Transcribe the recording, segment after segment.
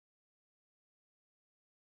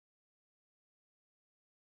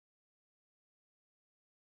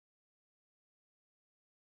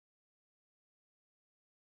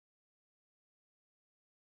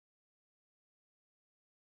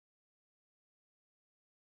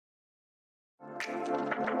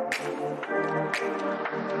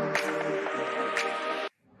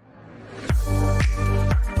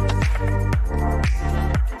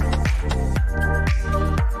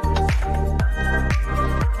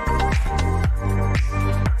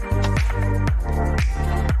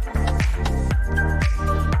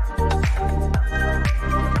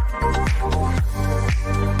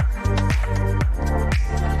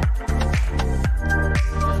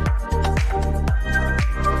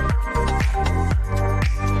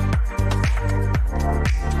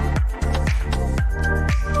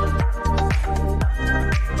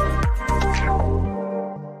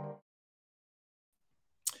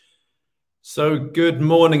So good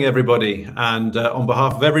morning, everybody. And on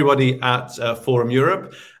behalf of everybody at Forum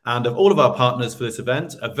Europe and of all of our partners for this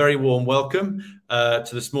event, a very warm welcome to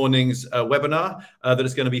this morning's webinar that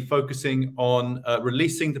is going to be focusing on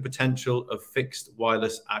releasing the potential of fixed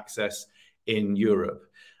wireless access in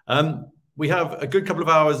Europe. We have a good couple of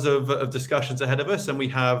hours of discussions ahead of us, and we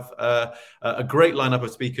have a great lineup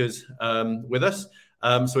of speakers with us.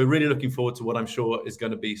 So we're really looking forward to what I'm sure is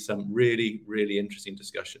going to be some really, really interesting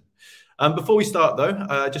discussion. Before we start,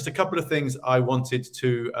 though, just a couple of things I wanted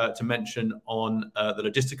to mention on the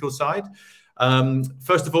logistical side.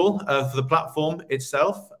 First of all, for the platform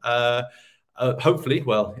itself, hopefully,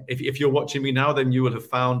 well, if you're watching me now, then you will have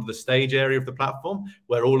found the stage area of the platform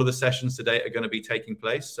where all of the sessions today are going to be taking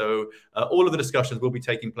place. So all of the discussions will be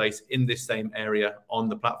taking place in this same area on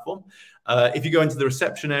the platform. If you go into the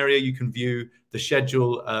reception area, you can view the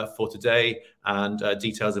schedule for today and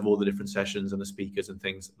details of all the different sessions and the speakers and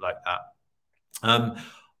things like that.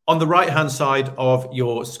 On the right-hand side of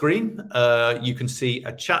your screen, you can see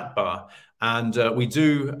a chat bar. And we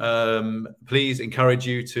do please encourage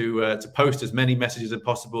you to post as many messages as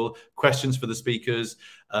possible, questions for the speakers,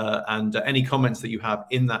 and any comments that you have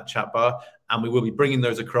in that chat bar. And we will be bringing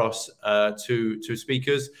those across to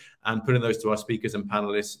speakers and putting those to our speakers and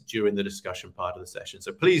panelists during the discussion part of the session.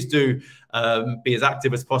 So please do be as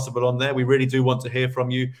active as possible on there. We really do want to hear from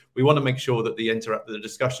you. We want to make sure that the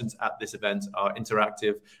discussions at this event are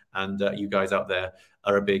interactive, and you guys out there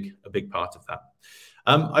are a big part of that.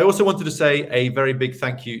 I also wanted to say a very big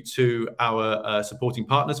thank you to our supporting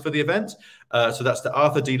partners for the event. So that's to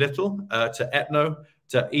Arthur D. Little, to Etno,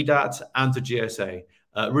 to EDAT, and to GSA.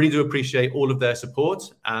 Really do appreciate all of their support.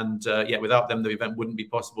 And yeah, without them, the event wouldn't be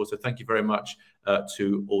possible. So thank you very much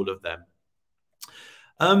to all of them.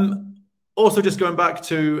 Also, just going back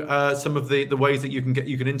to some of the ways that you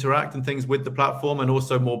can interact and things with the platform, and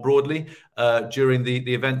also more broadly during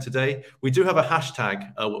the event today, we do have a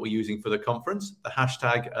hashtag what we're using for the conference. The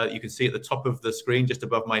hashtag you can see at the top of the screen, just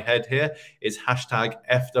above my head here, is hashtag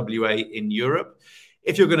FWA in Europe.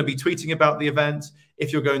 If you're going to be tweeting about the event,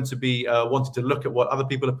 if you're going to be wanting to look at what other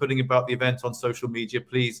people are putting about the event on social media,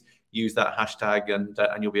 please use that hashtag,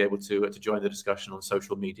 and you'll be able to join the discussion on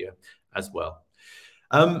social media as well.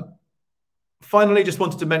 Finally, just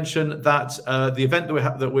wanted to mention that the event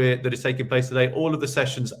that is taking place today, all of the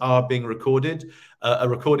sessions are being recorded. A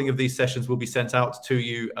recording of these sessions will be sent out to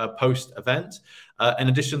you post-event. In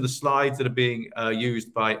addition, the slides that are being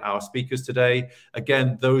used by our speakers today,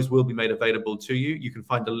 again, those will be made available to you. You can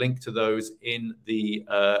find a link to those in the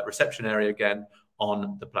reception area again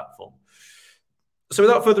on the platform. So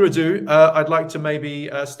without further ado, I'd like to maybe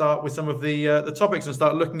start with some of the topics and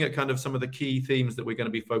start looking at kind of some of the key themes that we're going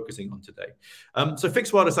to be focusing on today. So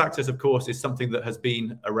fixed wireless access, of course, is something that has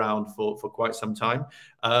been around for quite some time.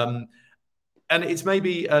 And it's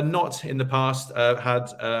maybe not in the past had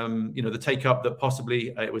the take up that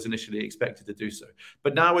possibly it was initially expected to do so.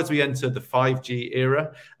 But now, as we enter the 5G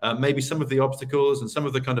era, maybe some of the obstacles and some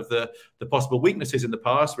of the kind of the possible weaknesses in the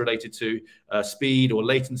past related to speed or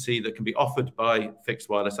latency that can be offered by fixed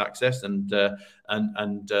wireless access and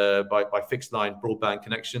by fixed line broadband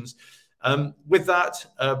connections. With that,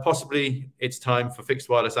 possibly it's time for fixed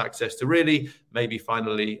wireless access to really maybe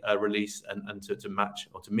finally release and to match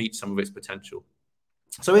or to meet some of its potential.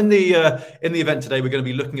 So in the event today, we're going to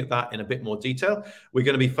be looking at that in a bit more detail. We're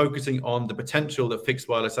going to be focusing on the potential that fixed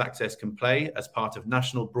wireless access can play as part of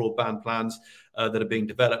national broadband plans that are being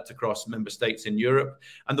developed across member states in Europe,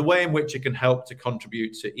 and the way in which it can help to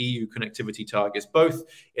contribute to EU connectivity targets, both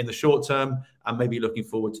in the short term and maybe looking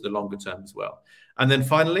forward to the longer term as well. And then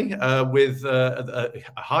finally, with a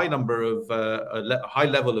high number of a high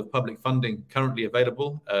level of public funding currently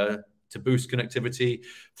available to boost connectivity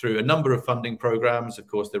through a number of funding programs, of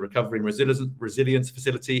course, the Recovery and Resilience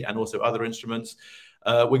Facility and also other instruments,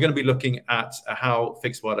 we're going to be looking at how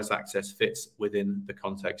fixed wireless access fits within the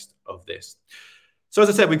context of this. So as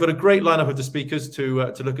I said, we've got a great lineup of the speakers to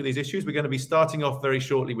look at these issues. We're going to be starting off very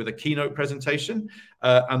shortly with a keynote presentation,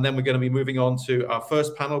 and then we're going to be moving on to our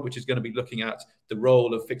first panel, which is going to be looking at the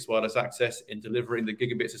role of fixed wireless access in delivering the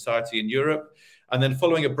gigabit society in Europe. And then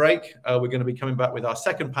following a break, we're going to be coming back with our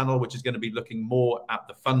second panel, which is going to be looking more at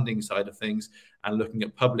the funding side of things and looking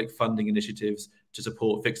at public funding initiatives to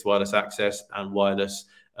support fixed wireless access and wireless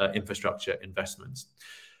infrastructure investments.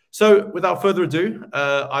 So without further ado,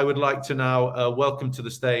 I would like to now welcome to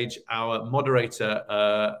the stage our moderator,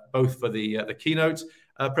 both for the keynote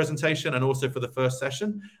presentation and also for the first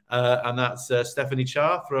session. And that's Stephanie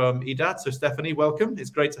Cha from EDAT. So Stephanie, welcome. It's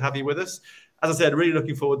great to have you with us. As I said, really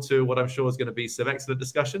looking forward to what I'm sure is going to be some excellent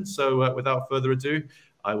discussion. So without further ado,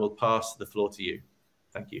 I will pass the floor to you.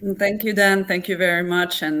 Thank you. Thank you, Dan. Thank you very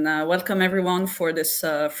much. And welcome everyone for this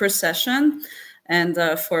first session and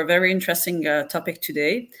for a very interesting topic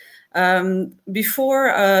today.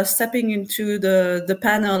 Before stepping into the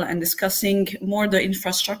panel and discussing more the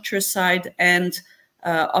infrastructure side and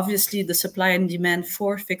obviously the supply and demand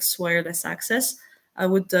for fixed wireless access, I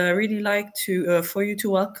would really like to for you to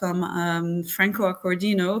welcome Franco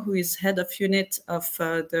Accordino, who is head of unit of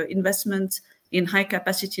the investment in high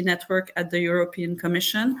capacity network at the European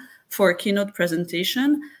Commission, for a keynote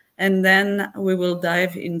presentation. And then we will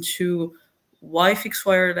dive into why fixed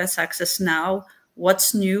wireless access now,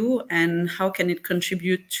 what's new, and how can it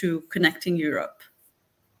contribute to connecting Europe.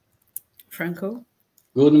 Franco?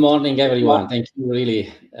 Good morning, everyone. Thank you,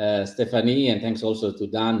 really, Stephanie, and thanks also to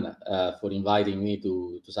Dan for inviting me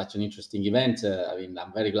to such an interesting event. I mean,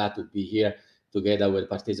 I'm very glad to be here together with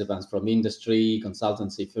participants from industry,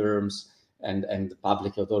 consultancy firms, and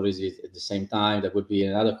public authorities at the same time. There would be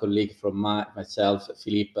another colleague from myself,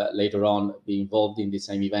 Philippe, later on, be involved in the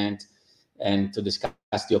same event, and to discuss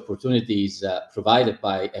the opportunities provided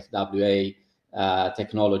by FWA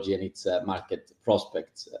technology and its market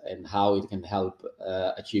prospects, and how it can help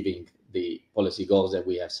achieving the policy goals that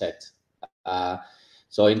we have set.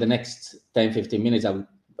 So in the next 10-15 minutes, I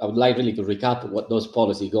would like really to recap what those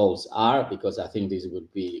policy goals are, because I think these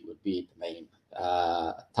would be the main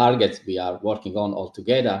targets we are working on all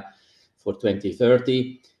together for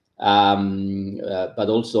 2030. But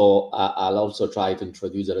also, I'll also try to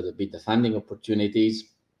introduce a little bit the funding opportunities.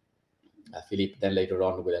 Philippe then later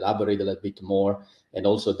on will elaborate a little bit more, and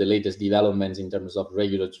also the latest developments in terms of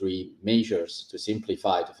regulatory measures to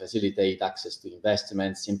simplify, to facilitate access to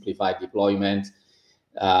investments, simplify deployment,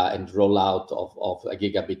 and rollout of a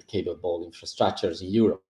gigabit capable infrastructures in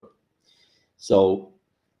Europe. So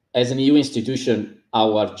as an EU institution,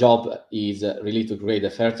 our job is really to create a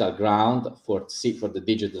fertile ground for the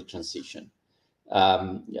digital transition.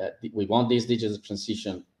 We want this digital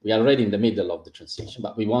transition. We are already in the middle of the transition,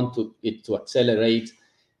 but we want it to accelerate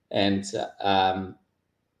and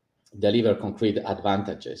deliver concrete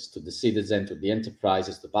advantages to the citizen, to the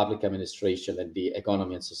enterprises, to public administration, and the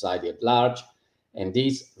economy and society at large. And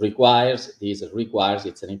this requires,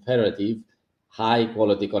 it's an imperative, high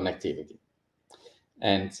quality connectivity.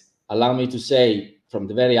 And allow me to say from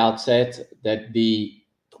the very outset that the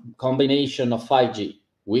combination of 5G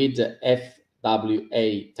with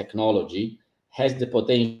FWA technology has the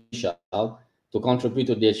potential to contribute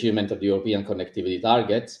to the achievement of the European connectivity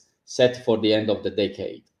targets set for the end of the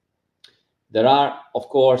decade. There are, of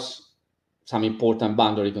course, some important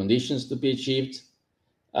boundary conditions to be achieved.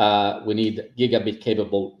 We need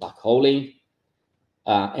gigabit-capable backhauling,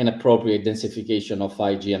 an appropriate densification of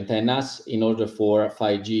 5G antennas in order for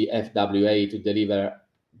 5G FWA to deliver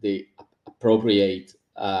the appropriate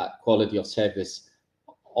quality of service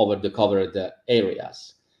over the covered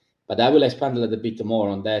areas. But I will expand a little bit more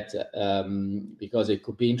on that because it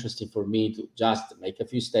could be interesting for me to just make a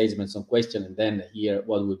few statements on question and then hear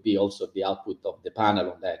what would be also the output of the panel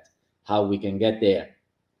on that, how we can get there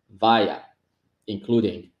via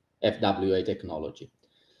including FWA technology.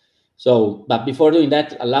 So, but before doing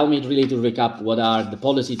that, allow me really to recap what are the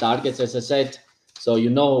policy targets, as I said. So, you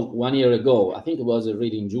know, 1 year ago, I think it was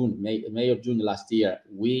really in June, May or June last year,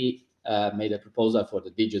 we made a proposal for the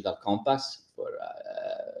Digital Compass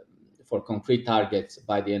for concrete targets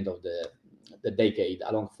by the end of the decade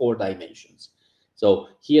along 4 dimensions. So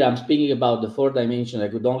here I'm speaking about the 4 dimensions. I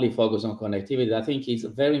could only focus on connectivity. I think it's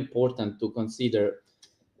very important to consider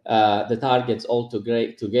the targets all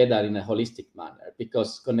together in a holistic manner,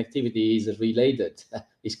 because connectivity is related,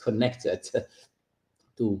 is connected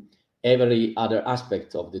to every other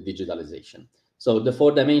aspect of the digitalization. So the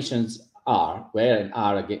 4 dimensions are, where and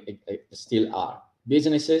are again, still are,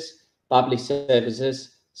 businesses, public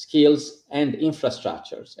services, skills, and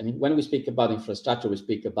infrastructures. And when we speak about infrastructure, we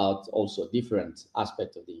speak about also different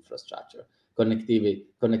aspects of the infrastructure.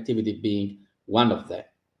 Connectivity being one of them.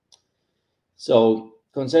 So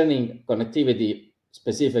concerning connectivity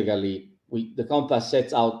specifically, the Compass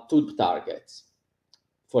sets out 2 targets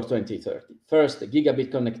for 2030. First,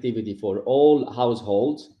 gigabit connectivity for all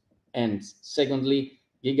households, and secondly,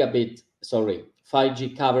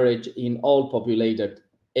 5G coverage in all populated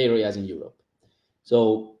areas in Europe.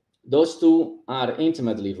 So those 2 are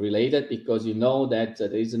intimately related, because you know that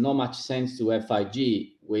there is not much sense to have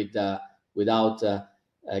 5G without a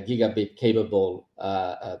gigabit capable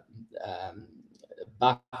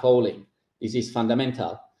backhauling. This is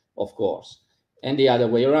fundamental, of course, and the other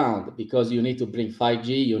way around, because you need to bring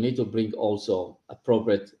 5G, you need to bring also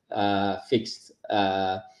appropriate fixed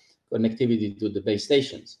connectivity to the base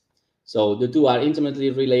stations. So the 2 are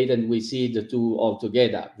intimately related, and we see the 2 all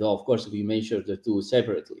together, though of course we measure the 2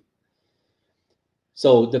 separately.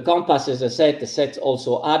 So the Compass, as I said, sets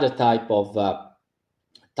also other type of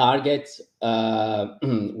targets,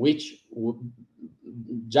 which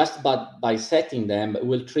just by setting them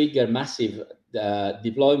will trigger massive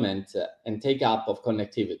deployment and take up of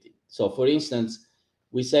connectivity. So for instance,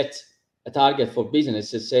 we set a target for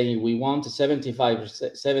businesses saying we want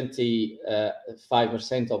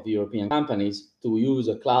 75% of European companies to use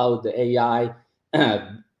a cloud, AI,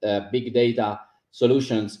 big data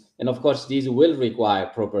solutions. And of course, these will require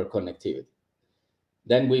proper connectivity.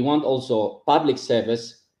 Then we want also public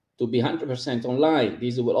service to be 100% online.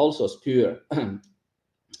 These will also spur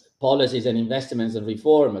policies and investments and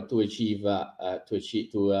reform to achieve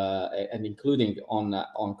and including on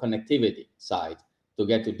connectivity side to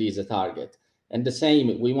get to this target. And the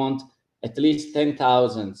same, we want at least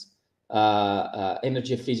 10,000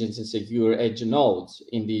 energy efficiency secure edge nodes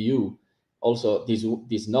in the EU. Also,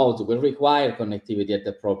 these nodes will require connectivity at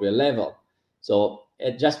the appropriate level. So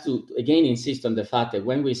just to again insist on the fact that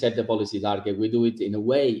when we set the policy target, we do it in a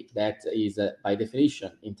way that is by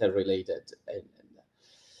definition interrelated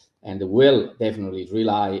and will definitely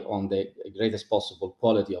rely on the greatest possible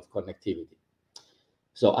quality of connectivity.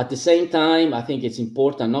 So at the same time, I think it's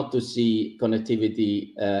important not to see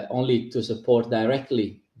connectivity only to support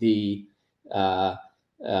directly the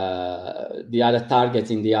other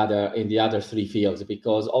targets in the other 3 fields,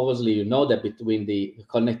 because obviously you know that between the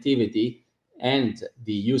connectivity and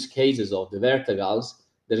the use cases of the verticals,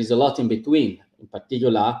 there is a lot in between. In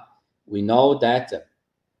particular, we know that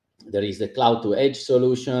there is the cloud to edge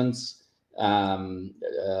solutions and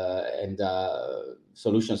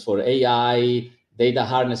solutions for AI, data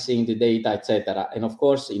harnessing the data, etc. And of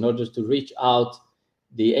course, in order to reach out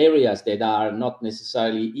the areas that are not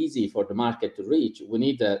necessarily easy for the market to reach, we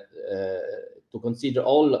need to consider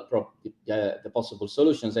all the possible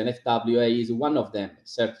solutions, and FWA is one of them,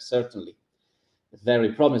 certainly a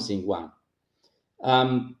very promising one.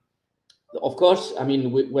 Of course, I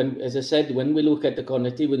mean, as I said, when we look at the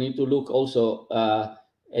connectivity, we need to look also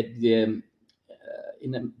at the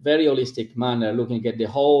in a very holistic manner, looking at the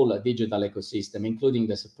whole digital ecosystem, including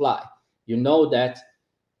the supply. You know that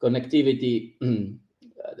connectivity,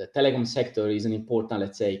 the telecom sector is an important,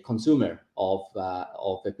 let's say, consumer of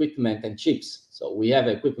equipment and chips. So we have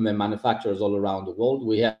equipment manufacturers all around the world.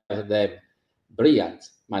 We have them brilliant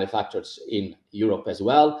manufacturers in Europe as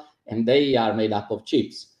well, and they are made up of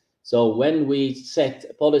chips. So when we set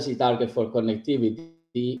a policy target for connectivity,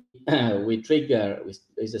 we trigger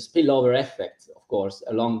is a spillover effect, of course,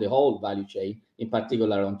 along the whole value chain, in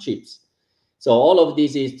particular on chips. So all of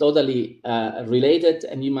this is totally related,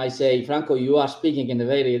 and you might say, Franco, you are speaking in a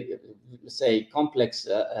very, say, complex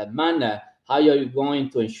manner. How are you going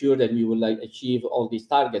to ensure that we will achieve all these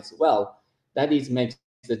targets? Well, that makes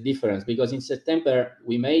the difference, because in September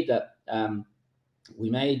we made a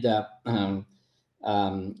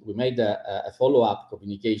follow-up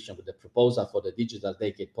communication with the proposal for the Digital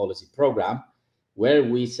Decade Policy Program, where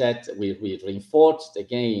we reinforced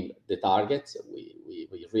again the targets. We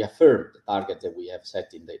reaffirmed the target that we have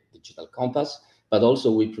set in the Digital Compass, but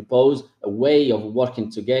also we propose a way of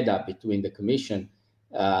working together between the Commission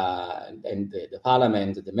and the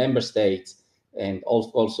Parliament, the Member States, and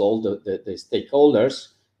also all the stakeholders,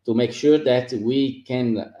 to make sure that we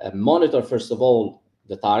can monitor, first of all,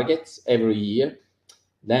 the targets every year.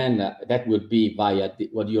 Then that will be via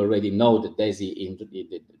what you already know, the DESI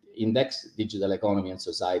index, Digital Economy and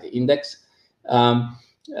Society Index.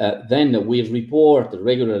 Then we report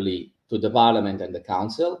regularly to the Parliament and the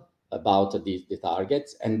Council about the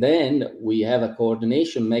targets. And then we have a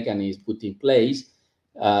coordination mechanism put in place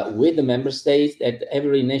with the Member States at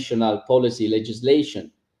every national policy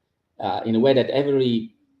legislation, in a way that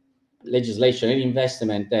every legislation, any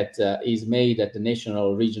investment that is made at the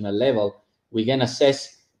national or regional level, we can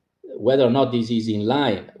assess whether or not this is in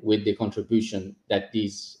line with the contribution that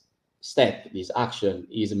these step, this action,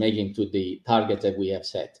 is making to the target that we have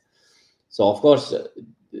set. So, of course,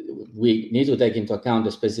 we need to take into account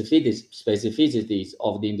the specificities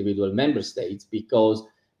of the individual member states, because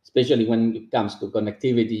especially when it comes to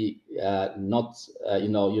connectivity,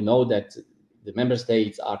 you know that the member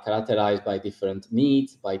states are characterized by different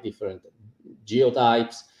needs, by different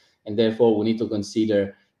geotypes, and therefore we need to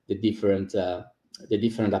consider the different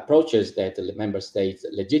approaches that the member states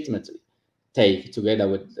legitimately take together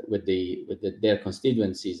with their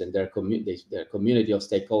constituencies and their community of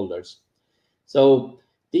stakeholders. So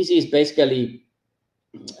this is basically,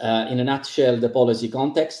 in a nutshell, the policy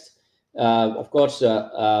context. Of course,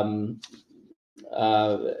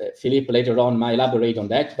 Philippe later on might elaborate on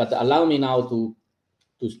that, but allow me now to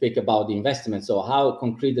speak about the investment. So how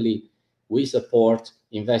concretely we support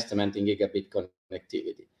investment in gigabit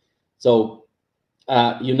connectivity. So,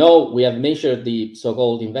 we have measured the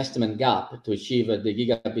so-called investment gap to achieve the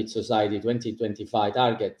Gigabit Society 2025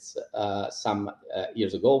 targets some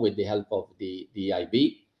years ago with the help of the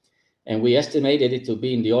EIB. And we estimated it to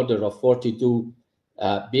be in the order of 42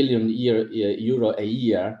 billion euro a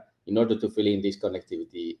year in order to fill in these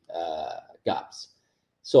connectivity gaps.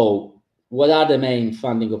 So what are the main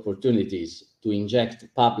funding opportunities to inject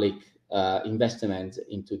public investment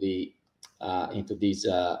into the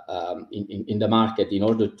market in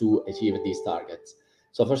order to achieve these targets?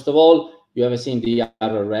 So first of all, you have seen the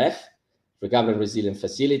RRF, Recovery and Resilience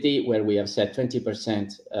Facility, where we have set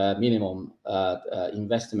 20% minimum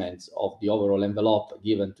investments of the overall envelope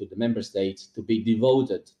given to the member states to be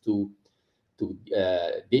devoted to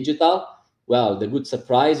digital. Well, the good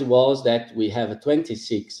surprise was that we have a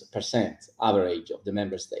 26% average of the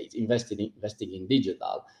member states investing in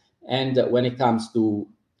digital. And when it comes to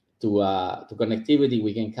connectivity,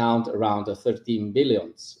 we can count around 13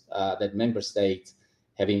 billions that member states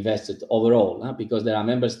have invested overall, because there are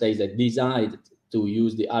member states that decide to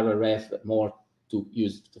use the RRF more to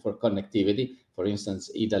use for connectivity, for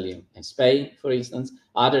instance, Italy and Spain, for instance,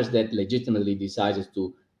 others that legitimately decided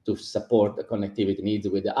to support the connectivity needs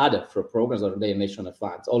with the other programs or their national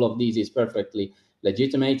funds. All of these is perfectly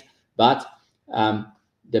legitimate, but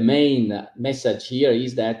the main message here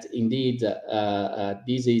is that indeed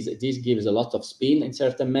this gives a lot of spin in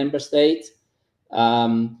certain member states,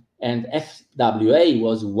 and FWA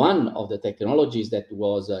was one of the technologies that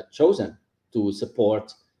was chosen to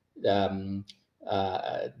support their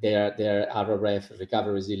RRF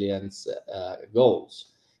recovery resilience goals.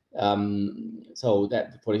 So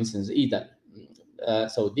that, for instance, Italy.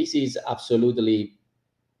 So this is absolutely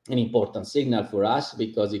an important signal for us,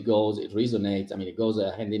 because it resonates. I mean, it goes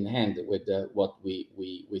hand in hand with what we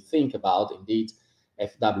think about. Indeed,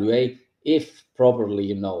 FWA, if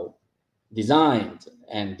properly, designed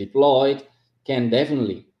and deployed, can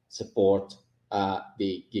definitely support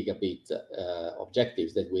the gigabit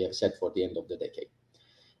objectives that we have set for the end of the decade.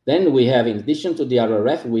 Then we have, in addition to the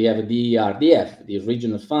RRF, we have the RDF, the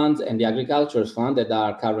regional funds, and the agricultural fund that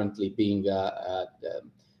are currently being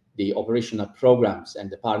the operational programs and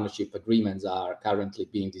the partnership agreements are currently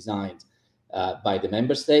being designed by the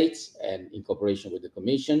member states and in cooperation with the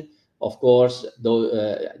Commission. Of course,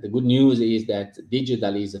 the good news is that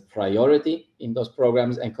digital is a priority in those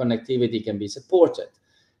programs and connectivity can be supported.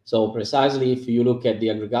 So precisely, if you look at the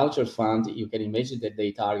agriculture fund, you can imagine that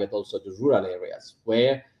they target also the rural areas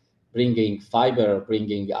where bringing fiber,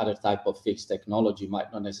 bringing other type of fixed technology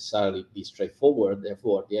might not necessarily be straightforward.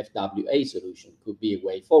 Therefore, the FWA solution could be a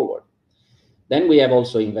way forward. Then we have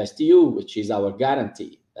also InvestEU, which is our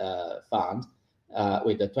guarantee fund,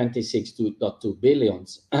 with the 26.2 billion,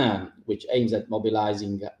 which aims at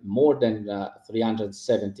mobilizing more than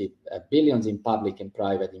 370 billion in public and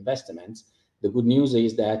private investments. The good news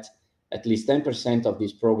is that at least 10% of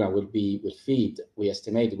this program we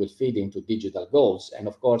estimate will feed into digital goals. And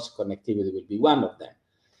of course, connectivity will be one of them.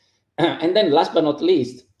 And then last but not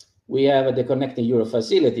least, we have the Connecting Europe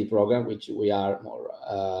Facility program, which we are more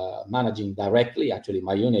managing directly. Actually,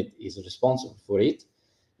 my unit is responsible for it,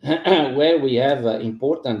 where we have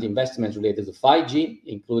important investments related to 5G,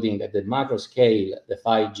 including at the macro scale, the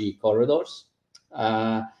 5G corridors.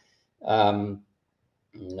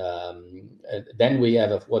 Then we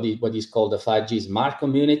have what is called the 5G smart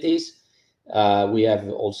communities. We have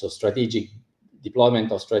also strategic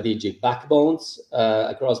deployment of strategic backbones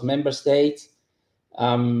across member states.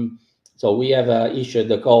 So we have issued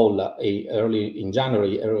the call early in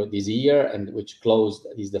January this year, and which closed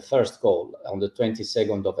is the first call on the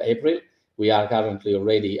 22nd of April. We are currently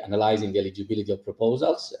already analyzing the eligibility of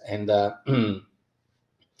proposals, and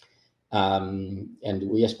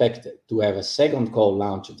we expect to have a second call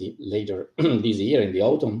launched later this year in the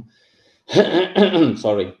autumn.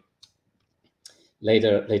 Sorry,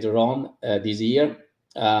 later on this year,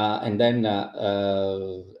 and then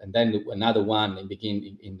another one in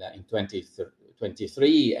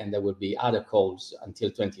 2023, and there will be other calls until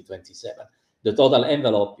 2027. The total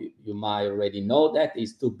envelope, you might already know, that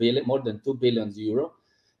is 2 billion, more than 2 billion euro,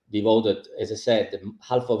 devoted, as I said,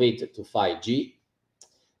 half of it to 5G,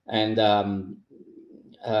 and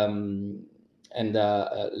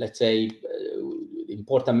let's say the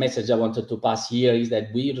important message I wanted to pass here is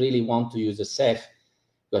that we really want to use the CEF,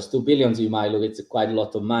 because 2 billion, you might look, it's quite a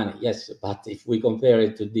lot of money, yes, but if we compare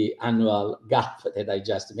it to the annual gap that I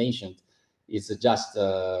just mentioned, it's just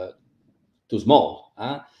too small.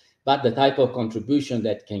 But the type of contribution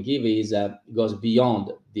that can give is goes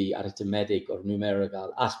beyond the arithmetic or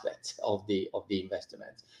numerical aspects of the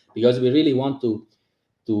investment, because we really want to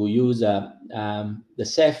use the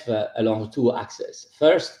CEF along two axes.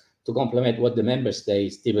 First, to complement what the member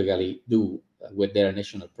states typically do with their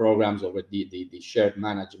national programs or with the shared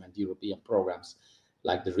management European programs,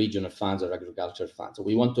 like the regional funds or agriculture funds. So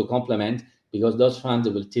we want to complement, because those funds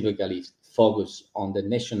will typically focus on the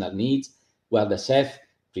national needs, while the CEF,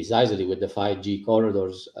 precisely with the 5G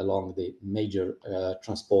corridors along the major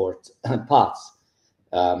transport paths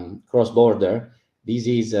cross-border,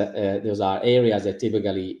 those are areas that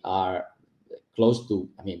typically are close to,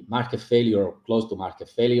 market failure or close to market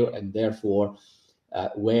failure, and therefore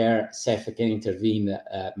where CEF can intervene,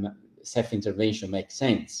 CEF intervention makes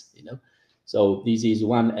sense, So this is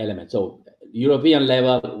one element. So European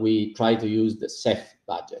level, we try to use the CEF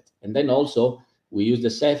budget, and then also we use the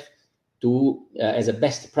CEF as a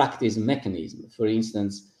best practice mechanism. For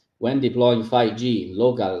instance, when deploying 5G in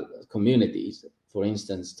local communities, for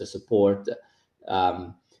instance, to support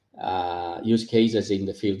use cases in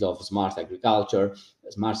the field of smart agriculture,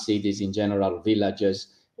 smart cities in general,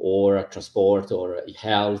 villages, or transport, or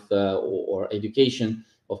health, or education.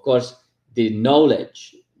 Of course, the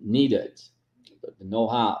knowledge needed, the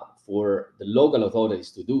know-how for the local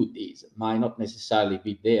authorities to do this might not necessarily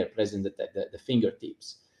be there present at the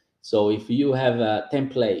fingertips. So if you have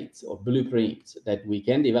templates or blueprints that we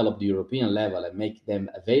can develop at the European level and make them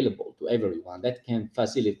available to everyone, that can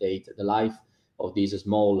facilitate the life of these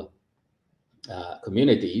small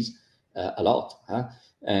communities a lot.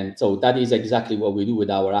 And so that is exactly what we do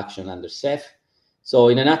with our action under CEF. So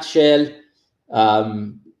in a nutshell,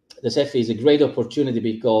 the CEF is a great opportunity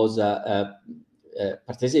because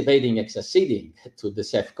participating and succeeding to the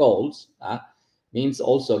CEF goals means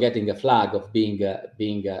also getting a flag of being an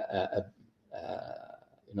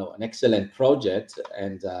excellent project,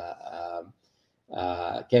 and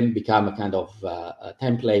can become a kind of a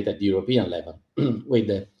template at the European level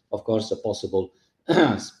with, of course, a possible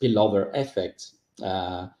spillover effect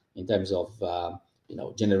in terms of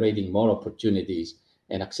generating more opportunities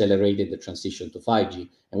and accelerating the transition to 5G.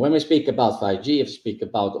 And when we speak about 5G, we speak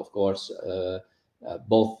about, of course,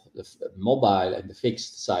 both the mobile and the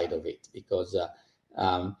fixed side of it, because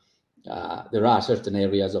there are certain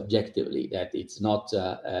areas objectively that it's not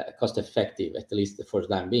cost effective, at least for the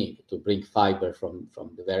time being, to bring fiber from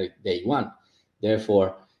the very day one.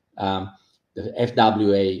 Therefore, the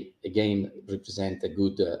FWA again represent a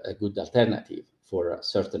good alternative for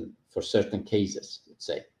certain cases, let's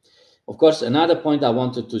say. Of course, another point I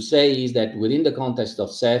wanted to say is that within the context of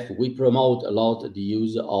CEF, we promote a lot the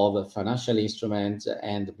use of financial instruments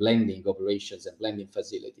and blending operations and blending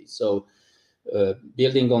facilities. So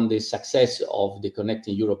building on the success of the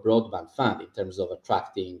Connecting Europe Broadband Fund in terms of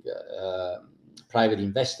attracting private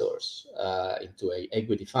investors into an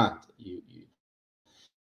equity fund.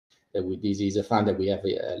 This is a fund that we have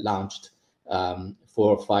launched 4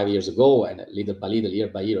 or 5 years ago, and little by little, year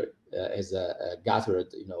by year, has gathered,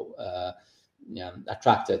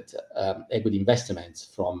 attracted equity investments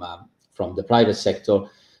from the private sector.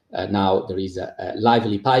 Now there is a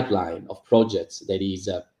lively pipeline of projects that is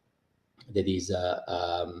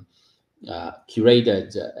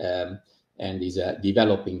curated and is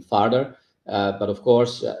developing further. But of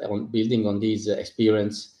course, on building on this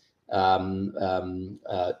experience to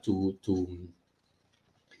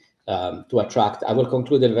attract. I will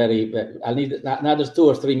conclude I'll need another 2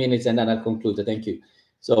 or 3 minutes, and then I'll conclude. Thank you.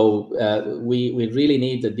 So we really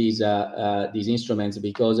need these instruments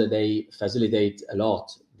because they facilitate a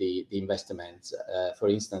lot the investments. For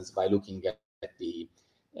instance, by looking at the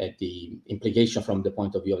implication from the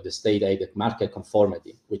point of view of the state aid, market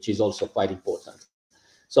conformity, which is also quite important.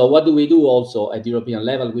 So what do we do also at the European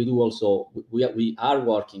level? We are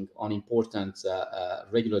working on important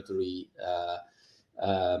regulatory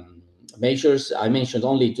measures. I mentioned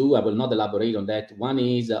only 2. I will not elaborate on that. One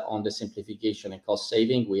is on the simplification and cost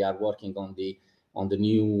saving. We are working on the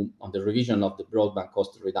the revision of the Broadband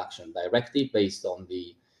Cost Reduction Directive based on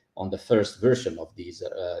the first version of this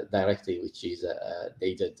directive, which is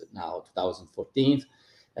dated now 2014.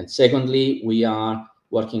 And secondly, we are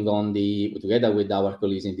working on together with our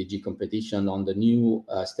colleagues in DG Competition on the new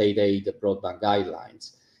state aid broadband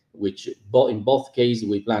guidelines, which in both cases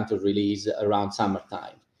we plan to release around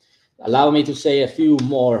summertime. Allow me to say a few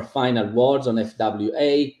more final words on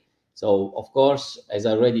FWA. So, of course, as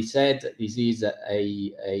I already said, this is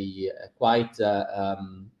a quite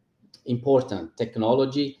important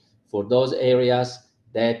technology for those areas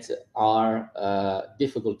that are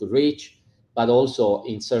difficult to reach, but also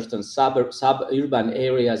in certain suburban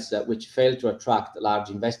areas which fail to attract large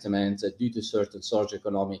investments due to certain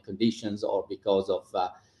socioeconomic conditions or because of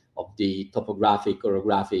the topographic,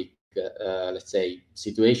 orographic, let's say,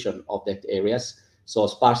 situation of that areas. So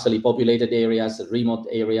sparsely populated areas, remote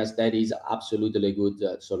areas, that is absolutely a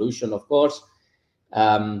good solution, of course.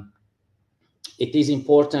 It is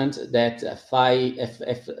important that FWA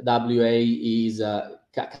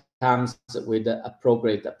comes with the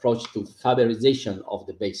appropriate approach to fiberization of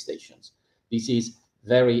the base stations. This is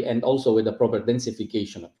and also with the proper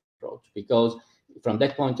densification approach, because from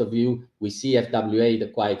that point of view, we see FWA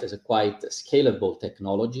as a quite scalable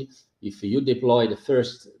technology. If you deploy the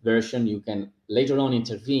first version, you can later on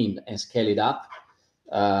intervene and scale it up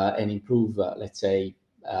and improve, let's say,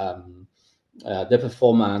 the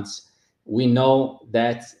performance. We know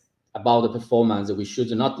that about the performance, we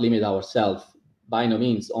should not limit ourselves by no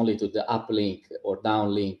means only to the uplink or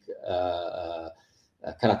downlink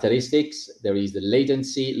characteristics. There is the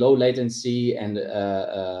latency, low latency, and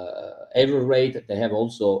error rate. They have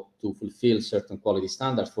also to fulfill certain quality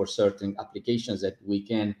standards for certain applications that we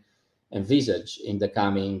can envisage in the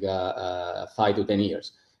coming 5 to 10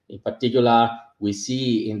 years. In particular, we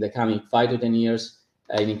see in the coming 5 to 10 years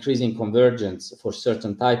an increasing convergence for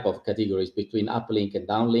certain type of categories between uplink and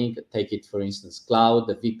downlink. Take it, for instance, cloud,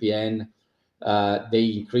 the VPN.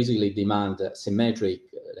 They increasingly demand symmetric,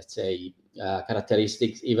 let's say,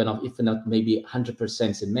 characteristics, even if not maybe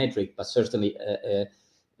 100% symmetric, but certainly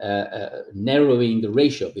narrowing the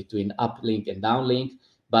ratio between uplink and downlink.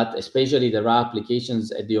 But especially there are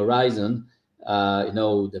applications at the horizon,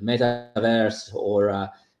 the metaverse or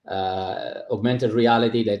augmented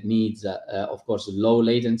reality that needs, of course, low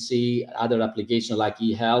latency. Other applications like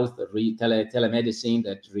e-health, telemedicine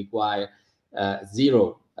that require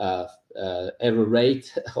zero error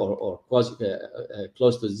rate or close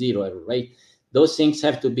to zero error rate. Those things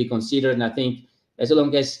have to be considered, and I think as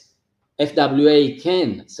long as FWA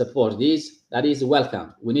can support this, that is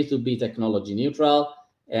welcome. We need to be technology neutral,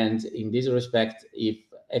 and in this respect, if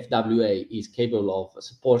FWA is capable of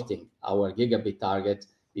supporting our gigabit target,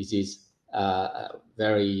 this is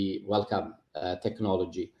very welcome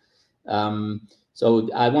technology. So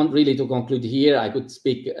I want really to conclude here. I could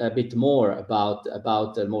speak a bit more about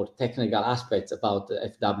more technical aspects about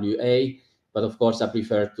FWA, but of course I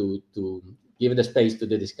prefer to give the space to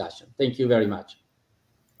the discussion. Thank you very much.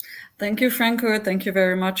 Thank you, Franco. Thank you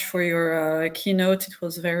very much for your keynote. It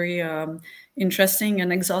was very interesting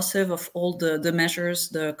and exhaustive of all the measures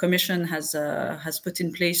the Commission has put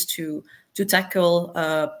in place to tackle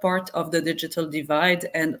part of the digital divide,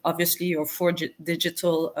 and obviously your 4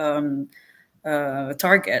 digital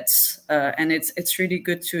targets. And it's really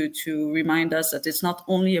good to remind us that it's not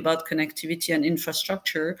only about connectivity and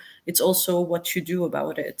infrastructure, it's also what you do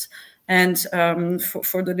about it. And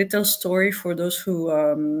for the little story, for those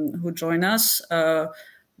who join us,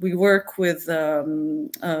 we work with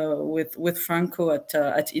Franco at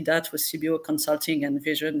IDAT, with CBO Consulting and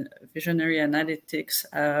Visionary Analytics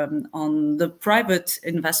on the private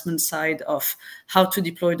investment side of how to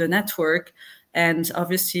deploy the network. And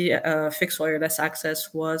obviously, fixed wireless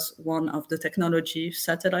access was one of the technology,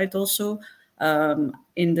 satellite also,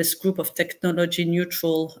 in this group of technology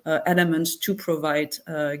neutral elements to provide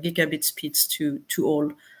gigabit speeds to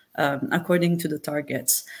all according to the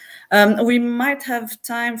targets. We might have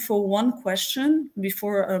time for one question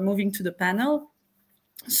before moving to the panel.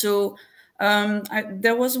 So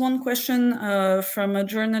there was one question from a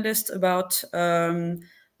journalist about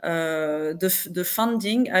the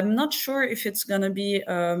funding. I'm not sure if it's going to be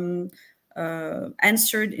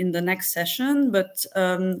answered in the next session, but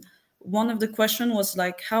one of the questions was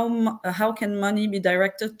like, how can money be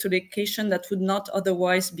directed to location that would not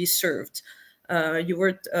otherwise be served? You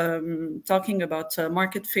were talking about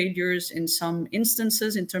market failures in some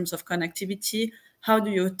instances in terms of connectivity. How do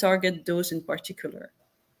you target those in particular?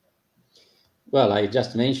 Well, I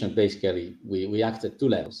just mentioned basically we act at 2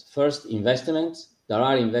 levels. First, investments. There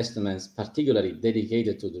are investments particularly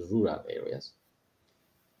dedicated to the rural areas.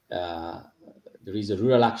 there is a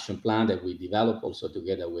rural action plan that we develop also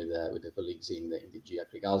together with the colleagues in the DG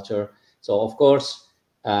Agriculture. So of course,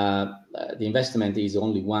 the investment is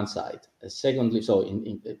only one side. Secondly, so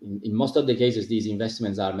in most of the cases, these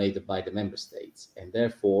investments are made by the member states, and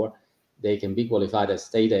therefore they can be qualified as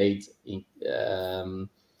state aid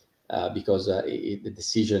because the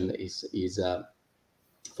decision is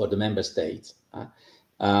for the member states.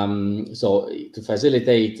 So to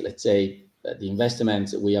facilitate, let's say, the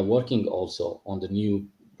investments, we are working also on the new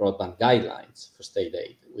broadband guidelines for state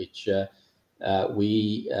aid, which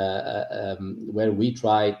where we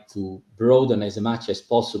try to broaden as much as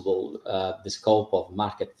possible the scope of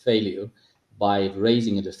market failure by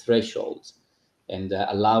raising the thresholds and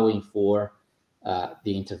allowing for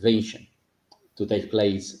the intervention to take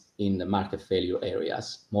place in the market failure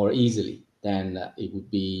areas more easily than it would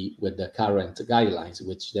be with the current guidelines,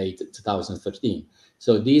 which date 2013.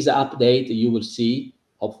 So this update you will see,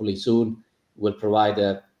 hopefully soon, will provide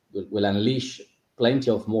will unleash plenty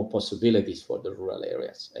of more possibilities for the rural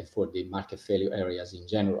areas and for the market failure areas in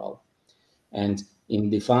general. And in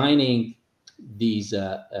defining these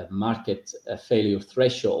market failure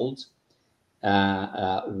thresholds,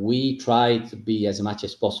 we try to be as much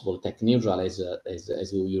as possible tech neutral, as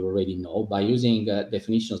you already know, by using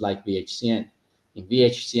definitions like VHCN. In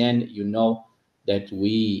VHCN, you know that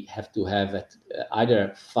we have to have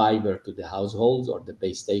either fiber to the households or the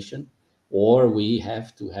base station, or we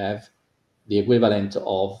have to have the equivalent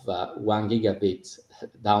of 1 gigabit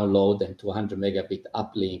download and 200 megabit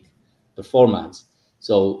uplink performance.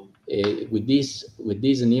 So with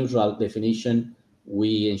this neutral definition,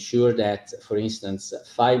 we ensure that, for instance,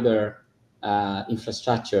 fiber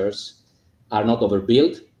infrastructures are not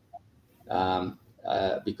overbuilt,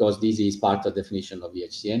 because this is part of the definition of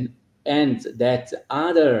VHCN, and that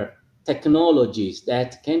other technologies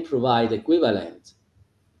that can provide equivalent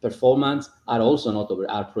performance are also not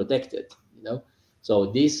are protected. You know,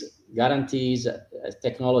 so this guarantees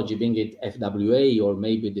technology, being it FWA or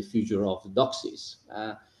maybe the future of DOCSIS,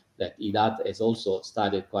 that EDAT has also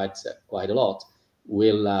studied quite a lot,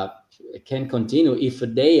 can continue if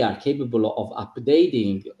they are capable of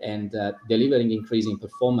updating and delivering increasing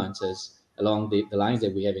performances along the lines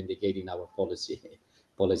that we have indicated in our policy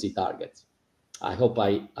targets. I hope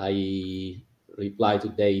I reply to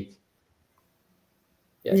Dave.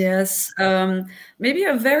 Yes. Maybe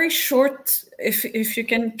a very short, if you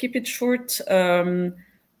can keep it short,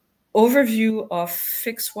 overview of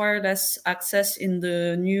fixed wireless access in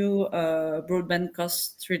the new broadband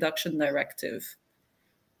cost reduction directive.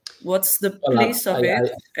 What's the place of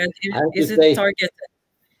it, and is it targeted?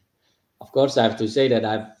 Of course, I have to say that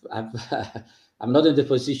I'm not in the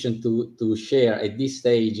position to share at this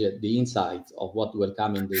stage the insights of what will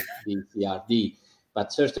come in the CRD.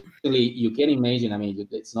 But certainly, you can imagine. I mean,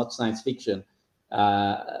 it's not science fiction.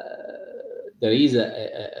 There is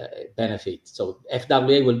a benefit. So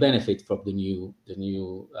FWA will benefit from the new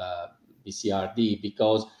BCRD,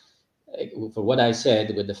 because for what I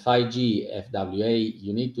said, with the 5G FWA,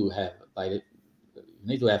 you need to have fiber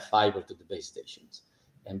to the base stations.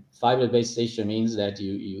 And fiber base station means that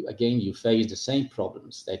you face the same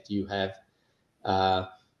problems that you have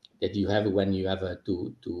when you have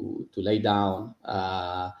to lay down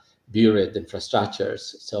buried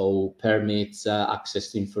infrastructures. So permits,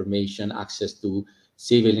 access to information, access to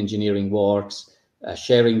civil engineering works,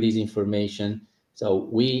 sharing this information. So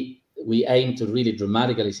we aim to really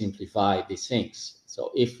dramatically simplify these things.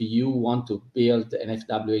 So if you want to build an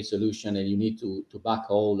FWA solution and you need to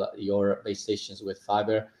backhaul your base stations with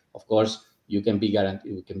fiber, of course, you can be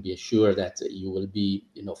assured that you will be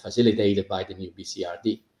facilitated by the new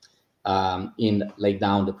BCRD in lay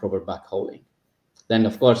down the proper backhauling. Then,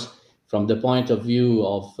 of course, from the point of view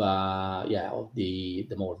of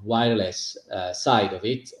the more wireless side of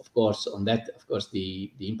it, of course,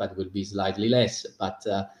 the impact will be slightly less. But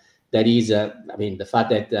that is, the fact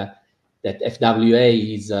that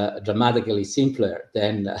FWA is dramatically simpler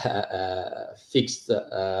than fixed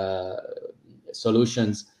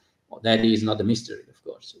solutions, that is not a mystery, of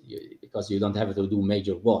course, because you don't have to do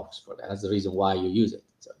major works for that. That's the reason why you use it.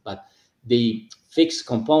 So, but the fixed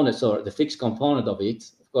components, or the fixed component of it,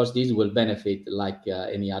 of course, these will benefit like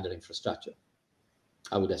any other infrastructure,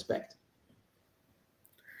 I would expect.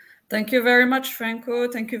 Thank you very much, Franco.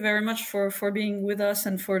 Thank you very much for being with us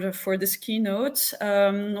and for this keynote.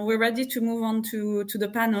 We're ready to move on to the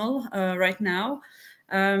panel right now.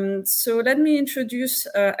 So let me introduce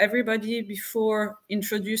everybody before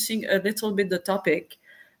introducing a little bit the topic.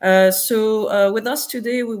 So with us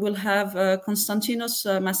today, we will have Konstantinos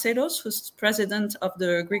Masselos, who's president of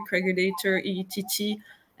the Greek regulator EETT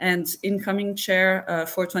and incoming chair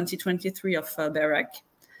for 2023 of BEREC.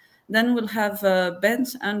 Then we'll have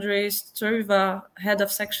Bent Andres Truva, head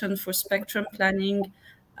of section for spectrum planning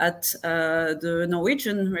at the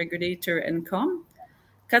Norwegian regulator NCOM.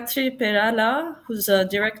 Katri Perala, who's a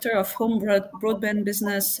director of home broadband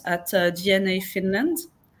business at DNA Finland.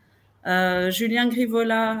 Julien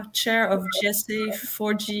Grivola, chair of GSA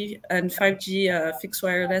 4G and 5G fixed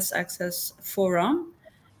wireless access forum.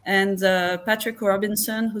 And Patrick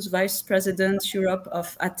Robinson, who's vice president Europe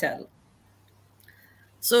of ATEL.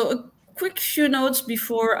 So a quick few notes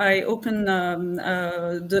before I open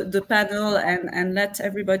the panel and let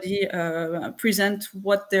everybody present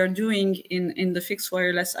what they're doing in the fixed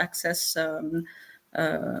wireless access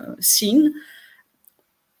scene.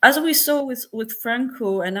 As we saw with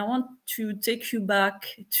Franco, and I want to take you back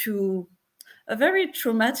to a very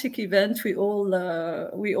traumatic event we all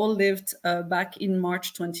lived back in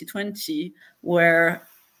March 2020, where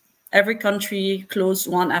every country closed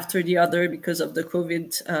one after the other because of the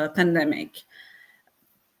COVID pandemic.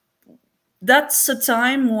 That's a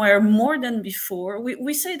time where more than before,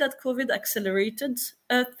 we say that COVID accelerated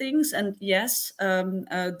things, and yes,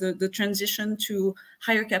 the transition to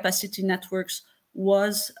higher capacity networks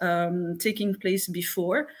was taking place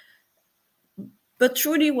before. But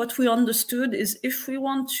truly what we understood is if we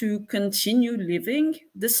want to continue living,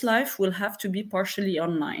 this life will have to be partially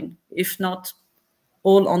online, if not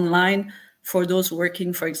all online, for those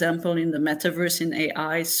working, for example, in the metaverse, in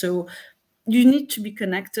AI. So you need to be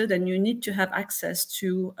connected and you need to have access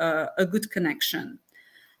to a good connection.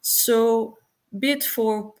 So be it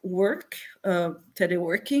for work,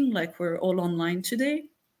 teleworking, like we're all online today,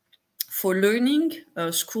 for learning,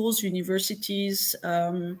 schools, universities,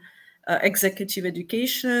 executive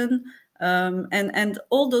education, and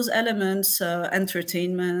all those elements,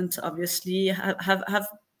 entertainment, obviously, have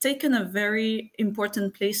taken a very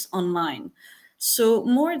important place online. So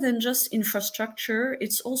more than just infrastructure,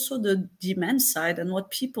 it's also the demand side and what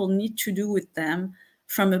people need to do with them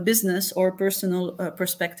from a business or personal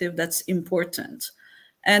perspective that's important.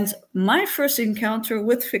 And my first encounter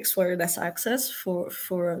with fixed wireless access,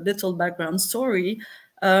 for a little background story,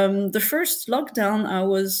 the first lockdown,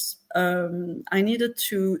 I needed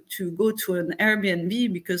to go to an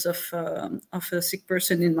Airbnb because of a sick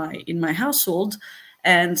person in my household,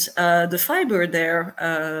 and the fiber there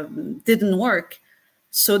didn't work.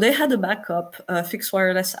 So they had a backup fixed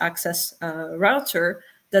wireless access router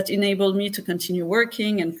that enabled me to continue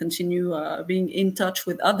working and continue being in touch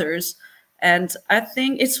with others. And I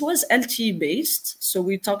think it was LTE based. So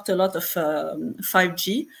we talked a lot of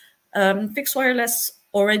 5G. Fixed wireless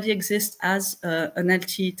already exists as an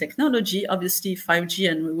LTE technology. Obviously 5G,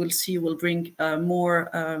 and we will see, will bring more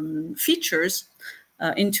features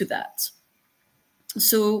into that.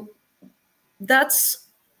 So that's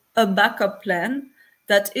a backup plan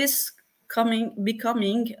that is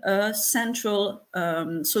becoming a central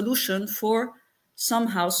solution for some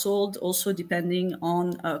household, also depending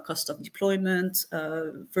on cost of deployment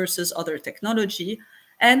versus other technology,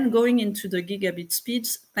 and going into the gigabit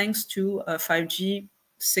speeds thanks to 5G,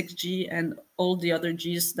 6G, and all the other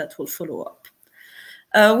Gs that will follow up.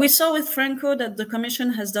 We saw with Franco that the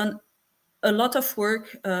Commission has done a lot of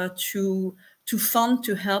work to fund,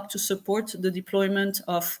 to help, to support the deployment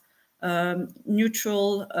of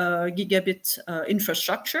neutral gigabit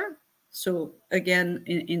infrastructure. So again,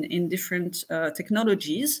 in different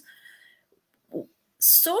technologies.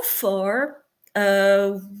 So far,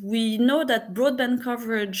 we know that broadband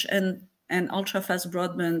coverage and ultra-fast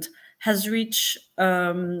broadband has reached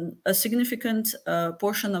a significant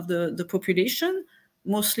portion of the population,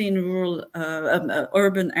 mostly in rural,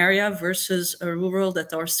 urban area versus rural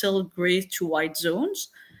that are still gray to white zones.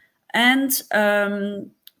 And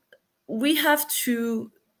we have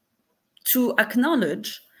to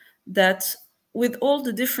acknowledge that with all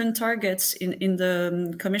the different targets in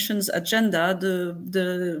the Commission's agenda,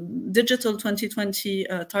 the Digital 2020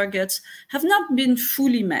 targets have not been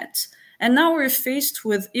fully met. And now we're faced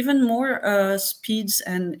with even more speeds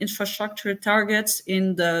and infrastructure targets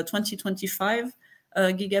in the 2025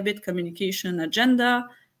 gigabit communication agenda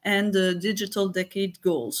and the digital decade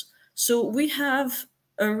goals. So we have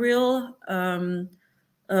a real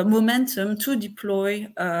momentum to deploy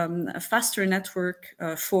a faster network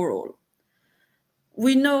for all.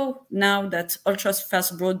 We know now that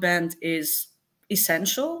ultra-fast broadband is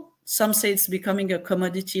essential. Some say it's becoming a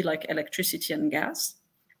commodity like electricity and gas.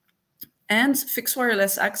 And fixed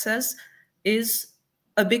wireless access is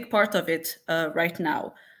a big part of it right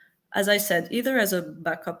now. As I said, either as a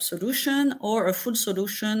backup solution or a full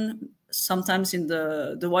solution, sometimes in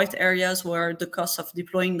the white areas where the cost of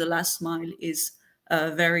deploying the last mile is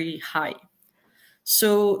very high.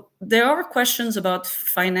 So there are questions about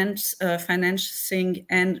financing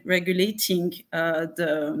and regulating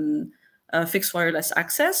the fixed wireless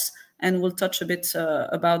access, and we'll touch a bit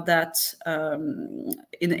about that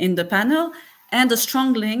in the panel. And a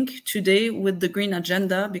strong link today with the green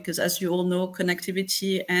agenda, because as you all know,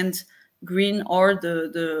 connectivity and green are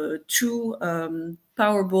the two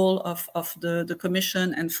Powerball of the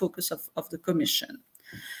Commission and focus of the Commission.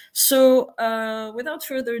 So without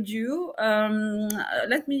further ado,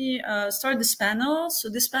 let me start this panel. So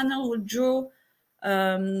this panel will draw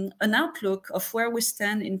an outlook of where we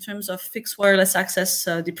stand in terms of fixed wireless access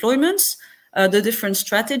deployments, the different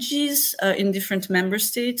strategies in different member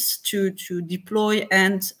states to deploy,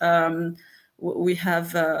 and we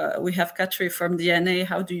have Katri from DNA.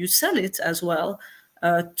 How do you sell it as well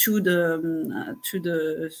to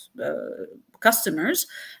the customers,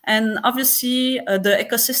 and obviously the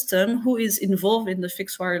ecosystem, who is involved in the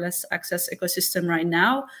fixed wireless access ecosystem right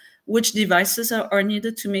now, which devices are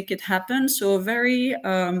needed to make it happen. So a very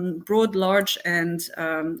broad, large, and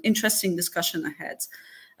interesting discussion ahead.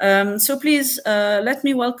 So please let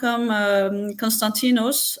me welcome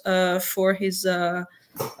Konstantinos for his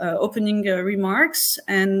opening remarks,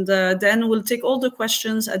 and then we'll take all the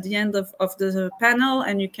questions at the end of the panel,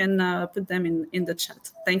 and you can put them in the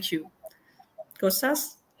chat. Thank you.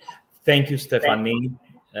 Kostas? Thank you, Stephanie,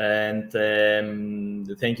 and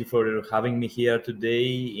thank you for having me here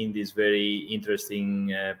today in this very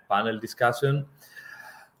interesting panel discussion.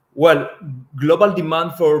 Well, global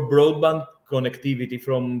demand for broadband connectivity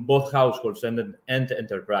from both households and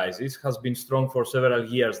enterprises has been strong for several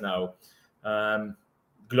years now.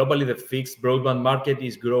 Globally, the fixed broadband market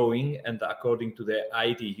is growing, and according to the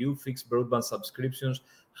ITU, fixed broadband subscriptions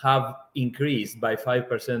have increased by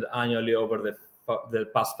 5% annually over the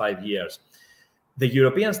past 5 years. The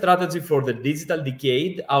European strategy for the digital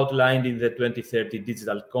decade, outlined in the 2030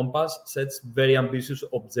 Digital Compass, sets very ambitious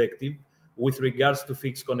objective with regards to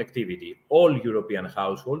fixed connectivity. All European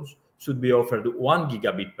households should be offered 1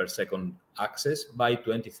 gigabit per second access by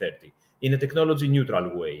 2030 in a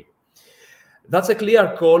technology-neutral way. That's a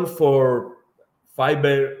clear call for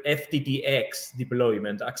fiber FTTX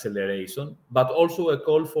deployment acceleration, but also a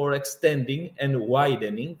call for extending and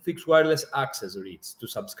widening fixed wireless access reach to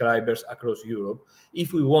subscribers across Europe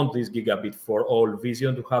if we want this gigabit for all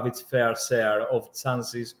vision to have its fair share of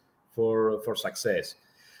chances for success.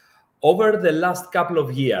 Over the last couple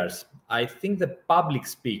of years, I think the public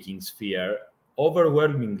speaking sphere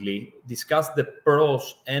overwhelmingly discussed the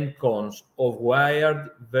pros and cons of wired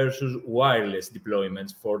versus wireless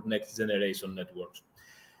deployments for next generation networks.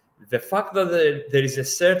 The fact that there is a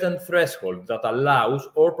certain threshold that allows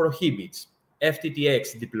or prohibits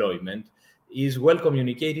FTTX deployment is well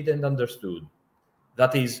communicated and understood.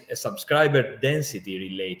 That is a subscriber density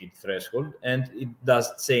related threshold, and it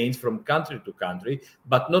does change from country to country,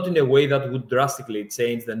 but not in a way that would drastically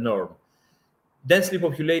change the norm. Densely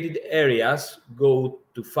populated areas go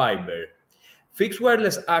to fiber. Fixed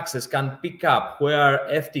wireless access can pick up where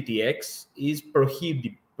FTTX is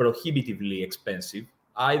prohibitively expensive,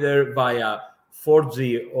 either via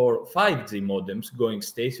 4G or 5G modems going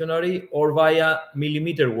stationary or via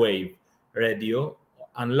millimeter wave radio,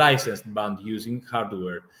 unlicensed band using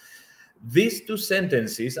hardware. These two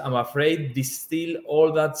sentences, I'm afraid, distill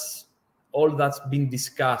all that's been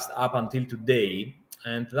discussed up until today,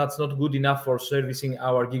 and that's not good enough for servicing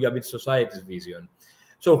our gigabit society's vision.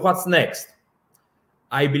 So what's next?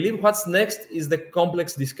 I believe what's next is the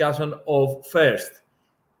complex discussion of, first,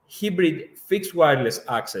 hybrid fixed wireless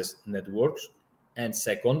access networks, and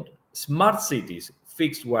second, smart cities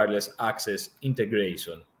fixed wireless access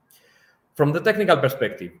integration. From the technical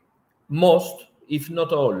perspective, most, if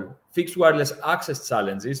not all, fixed wireless access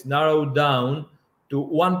challenges narrow down to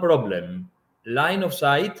one problem: line of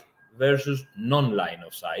sight versus non-line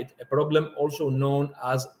of sight, a problem also known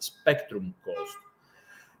as spectrum cost.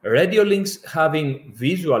 Radio links having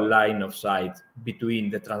visual line of sight between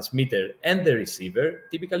the transmitter and the receiver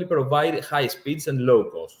typically provide high speeds and low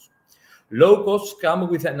costs. Low costs come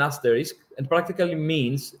with an asterisk and practically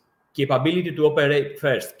means capability to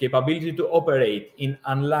operate in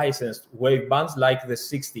unlicensed wavebands like the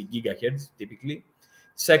 60 gigahertz typically.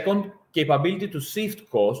 Second, capability to shift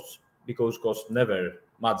costs, because costs never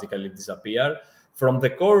magically disappear, from the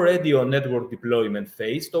core radio network deployment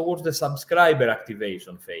phase towards the subscriber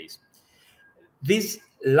activation phase. This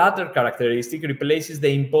latter characteristic replaces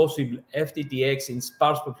the impossible FTTX in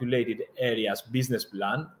sparse populated areas business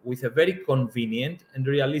plan with a very convenient and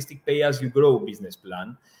realistic pay-as-you-grow business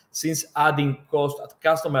plan, since adding cost at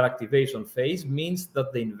customer activation phase means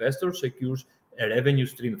that the investor secures a revenue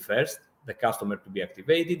stream first the customer to be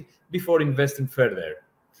activated before investing further.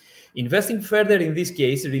 Investing further in this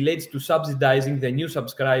case relates to subsidizing the new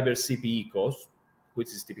subscriber CPE cost, which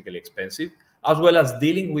is typically expensive, as well as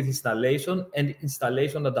dealing with installation and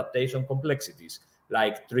installation adaptation complexities,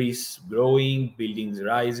 like trees growing, buildings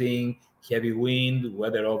rising, heavy wind,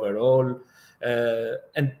 weather overall,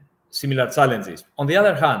 and similar challenges. On the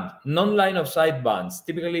other hand, non-line of sight bands,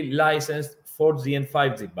 typically licensed 4G and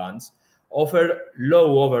 5G bands, offer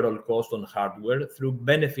low overall cost on hardware through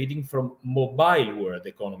benefiting from mobile world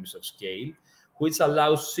economies of scale, which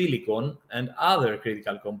allows silicon and other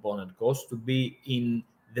critical component costs to be in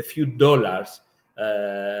the few dollars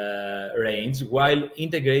range while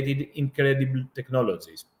integrated incredible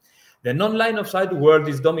technologies. The non-line of sight world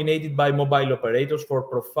is dominated by mobile operators for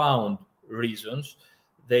profound reasons.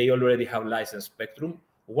 They already have licensed spectrum,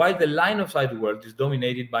 while the line of sight world is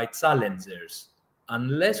dominated by challengers.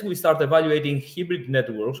 Unless we start evaluating hybrid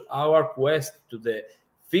networks, our quest to the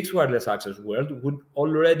fixed wireless access world would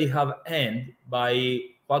already have ended by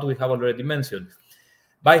what we have already mentioned.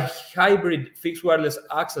 By hybrid fixed wireless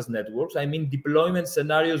access networks, I mean deployment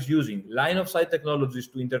scenarios using line of sight technologies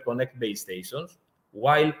to interconnect base stations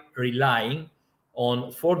while relying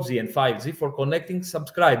on 4G and 5G for connecting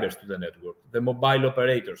subscribers to the network, the mobile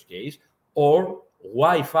operator's case, or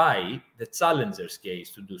Wi-Fi, the challenger's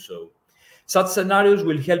case, to do so. Such scenarios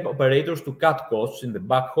will help operators to cut costs in the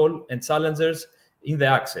backhaul and challengers in the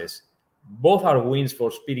access. Both are wins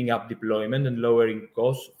for speeding up deployment and lowering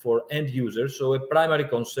costs for end users, so a primary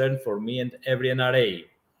concern for me and every NRA.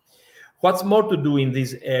 What's more to do in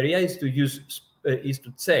this area is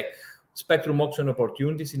to check spectrum auction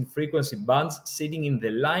opportunities in frequency bands sitting in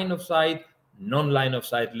the line of sight, non-line of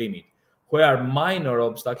sight limit, where minor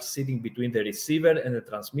obstacles sitting between the receiver and the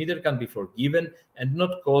transmitter can be forgiven and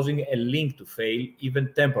not causing a link to fail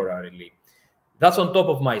even temporarily. That's on top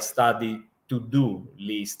of my study to-do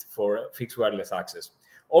list for fixed wireless access.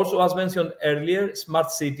 Also, as mentioned earlier,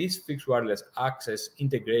 smart cities fixed wireless access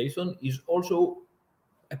integration is also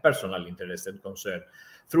a personal interest and concern.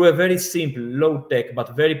 Through a very simple, low-tech,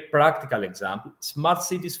 but very practical example, smart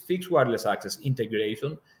cities fixed wireless access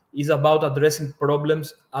integration is about addressing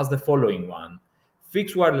problems as the following one.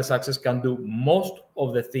 Fixed wireless access can do most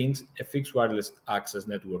of the things a fixed wireless access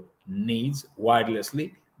network needs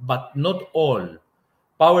wirelessly, but not all.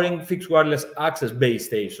 Powering fixed wireless access base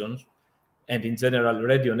stations and in general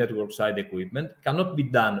radio network side equipment cannot be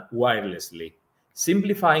done wirelessly.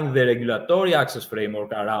 Simplifying the regulatory access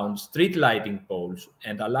framework around street lighting poles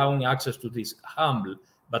and allowing access to this humble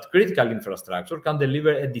but critical infrastructure can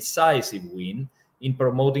deliver a decisive win in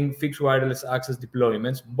promoting fixed wireless access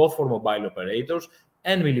deployments, both for mobile operators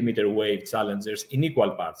and millimeter wave challengers in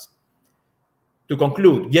equal parts. To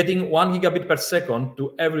conclude, getting 1 gigabit per second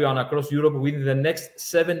to everyone across Europe within the next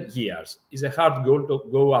 7 years is a hard goal to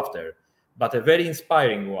go after, but a very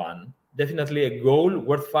inspiring one, definitely a goal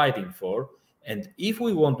worth fighting for. And if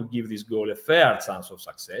we want to give this goal a fair chance of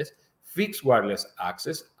success, fixed wireless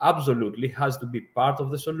access absolutely has to be part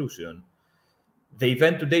of the solution. The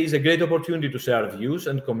event today is a great opportunity to share views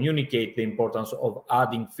and communicate the importance of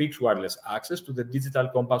adding fixed wireless access to the Digital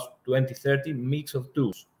Compass 2030 mix of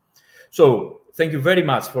tools. So thank you very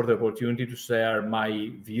much for the opportunity to share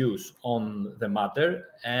my views on the matter,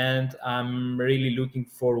 and I'm really looking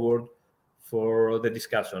forward for the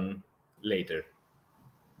discussion later.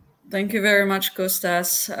 Thank you very much,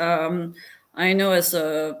 Kostas. I know as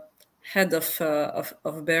a head of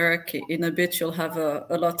BEREC, in a bit you'll have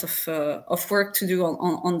a lot of work to do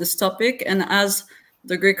on this topic. And as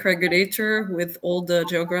the Greek regulator, with all the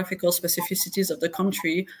geographical specificities of the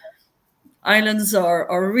country, islands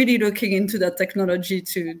are really looking into that technology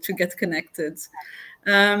to get connected.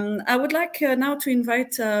 I would like now to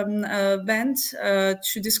invite Bent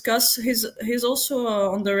to discuss his also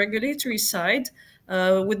on the regulatory side,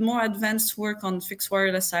 with more advanced work on fixed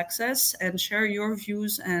wireless access, and share your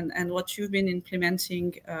views and what you've been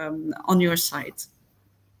implementing on your side.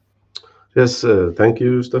 Yes, thank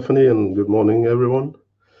you, Stephanie, and good morning, everyone.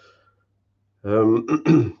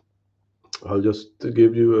 I'll just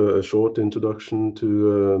give you a short introduction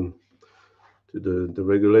to the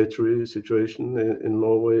regulatory situation in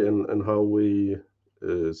Norway and how we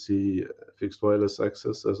see fixed wireless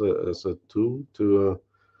access as a tool to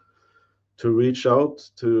reach out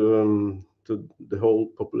to the whole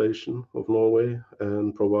population of Norway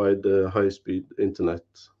and provide high-speed internet.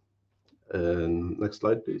 Next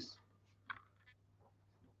slide, please.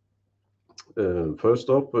 First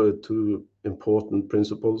up, two important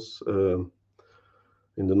principles in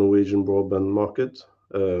the Norwegian broadband market.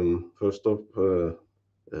 First up,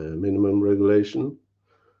 minimum regulation.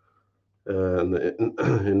 an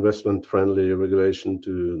investment-friendly regulation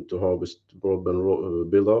to harvest broadband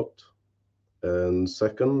build-out. And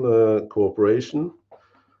second, cooperation,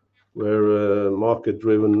 where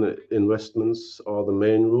market-driven investments are the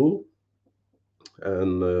main rule,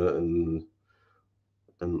 and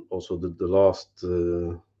also the last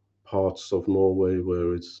parts of Norway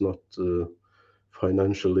where it's not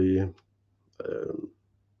financially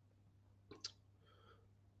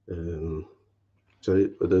so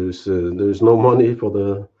there is no money for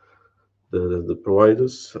the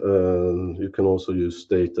providers. You can also use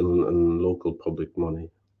state and local public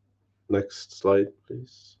money. Next slide,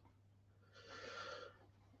 please.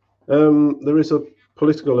 There is a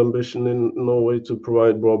political ambition in Norway to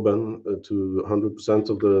provide broadband to 100%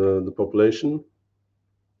 of the population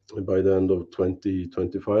by the end of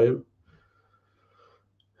 2025.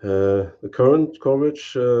 The current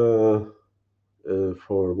coverage for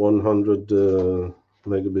 100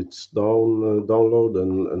 megabits download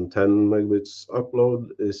and 10 megabits upload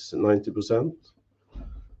is 90%.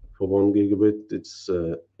 For 1 gigabit, it's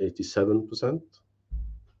 87%.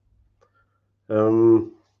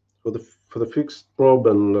 For the fixed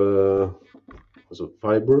broadband, so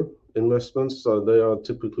fiber investments, they are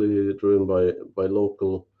typically driven by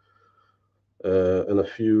local and a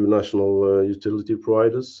few national utility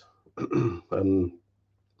providers, and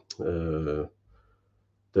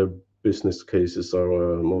their business cases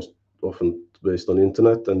are most often based on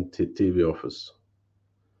internet and TV offers.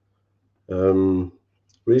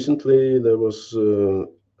 Recently, there was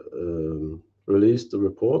released a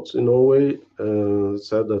report in Norway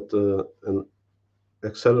said that an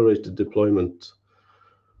accelerated deployment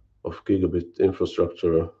of gigabit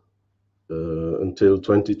infrastructure until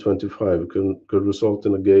 2025 could result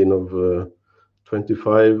in a gain of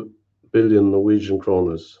 25 billion Norwegian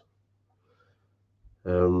kroners.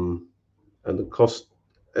 And the cost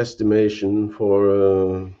estimation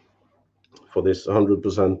for this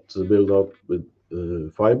 100% build up with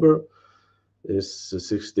fiber is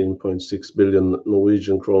 16.6 billion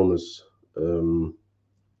Norwegian kroners.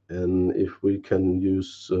 And if we can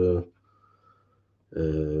use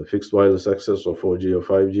fixed wireless access or 4G or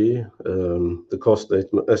 5G, the cost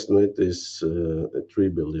estimate is 3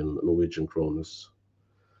 billion Norwegian kroners.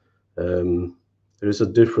 There is a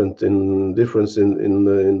difference in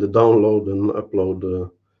the download and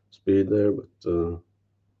upload speed there,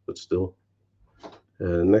 but still.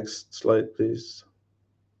 Next slide, please.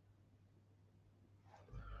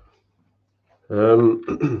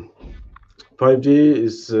 5G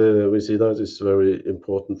is, we see that is very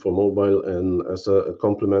important for mobile and as a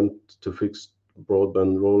complement to fixed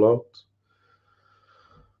broadband rollout.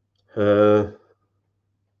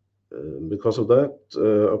 Because of that,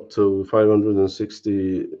 up to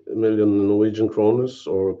 560 million Norwegian kroners,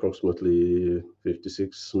 or approximately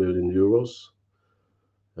 56 million euros,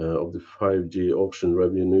 of the 5G auction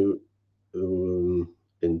revenue in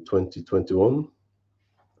 2021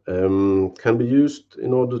 can be used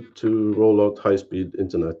in order to roll out high-speed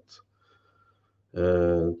internet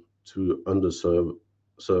to underserved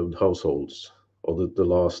households, or the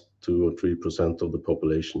last 2 or 3% of the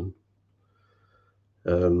population.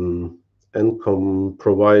 Encom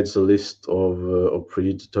provides a list of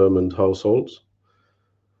predetermined households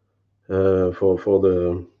for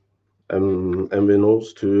the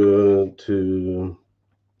MVNOs to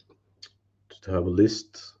have a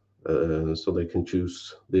list, so they can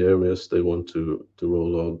choose the areas they want to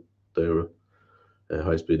roll out their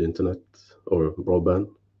high-speed internet or broadband.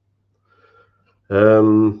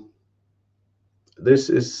 This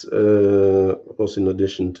is was in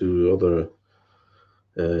addition to other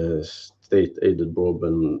state-aided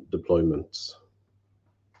broadband deployments.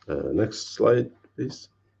 Next slide, please.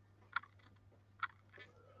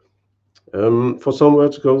 For some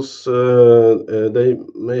verticals, they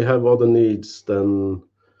may have other needs than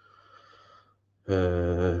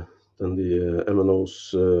the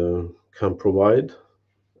MNOs can provide,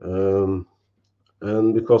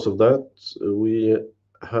 and because of that, we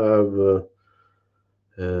have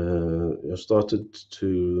started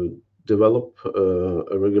to develop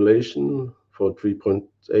a regulation for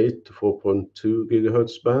 3.8 to 4.2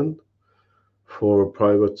 gigahertz band for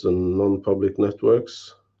private and non-public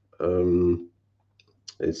networks.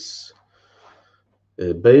 It's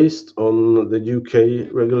based on the UK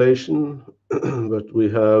regulation, but we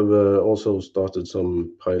have also started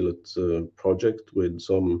some pilot project with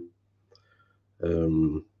some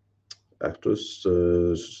actors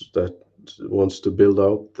that wants to build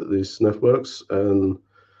out these networks, and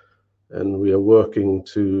we are working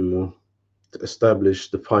to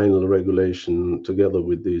establish the final regulation together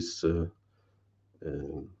with these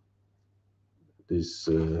these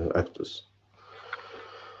actors.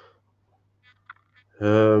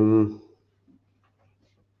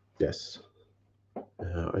 Yes,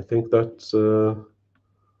 I think that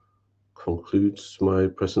concludes my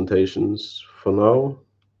presentations for now.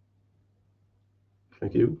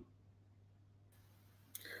 Thank you.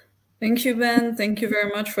 Thank you, Ben. Thank you very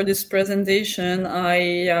much for this presentation.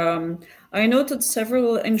 I noted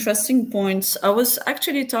several interesting points. I was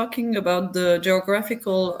actually talking about the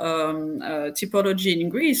geographical typology in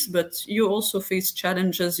Greece, but you also face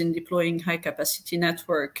challenges in deploying high-capacity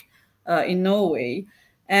network in Norway.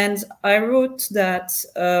 And I wrote that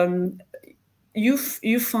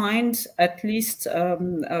you find, at least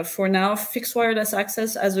for now, fixed wireless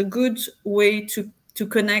access as a good way to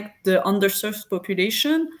connect the underserved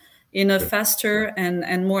population in a faster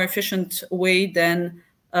and more efficient way than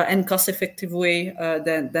and cost-effective way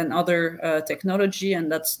than other technology, and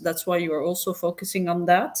that's why you are also focusing on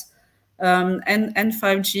that. And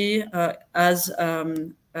 5G as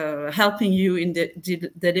helping you in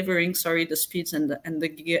delivering, the speeds and the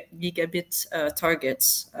gigabit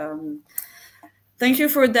targets. Thank you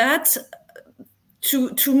for that.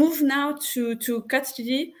 To move now to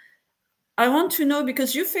Katri, I want to know,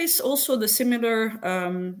 because you face also the similar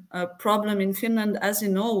problem in Finland as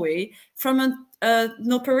in Norway, from an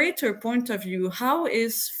operator point of view, how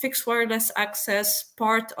is fixed wireless access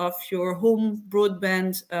part of your home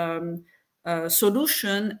broadband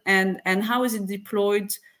solution, and how is it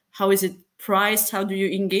deployed? How is it priced? How do you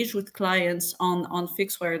engage with clients on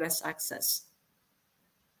fixed wireless access?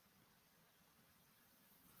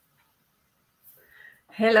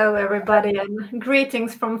 Hello, everybody, and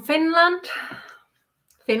greetings from Finland.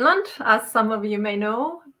 Finland, as some of you may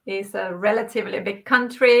know, is a relatively big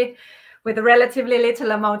country with a relatively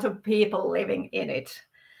little amount of people living in it.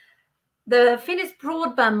 The Finnish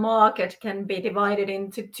broadband market can be divided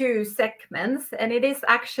into two segments, and it is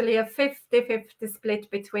actually a 50-50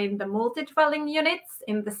 split between the multi-dwelling units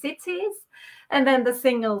in the cities and then the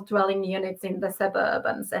single dwelling units in the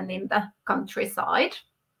suburbs and in the countryside.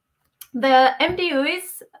 The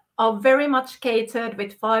MDUs are very much catered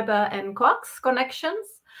with fiber and coax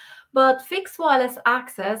connections, but fixed wireless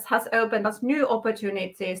access has opened us new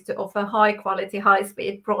opportunities to offer high-quality,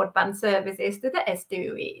 high-speed broadband services to the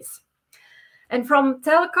SDUs. And from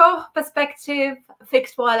telco perspective,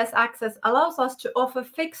 fixed wireless access allows us to offer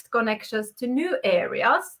fixed connections to new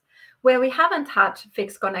areas where we haven't had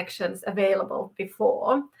fixed connections available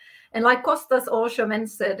before. And like Kostas also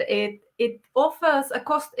mentioned, it offers a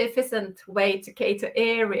cost-efficient way to cater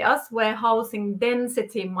areas where housing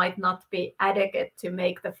density might not be adequate to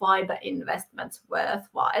make the fiber investments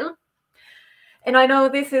worthwhile. And I know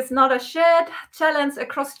this is not a shared challenge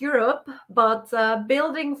across Europe, but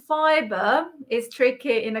building fiber is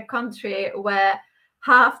tricky in a country where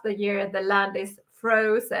half the year the land is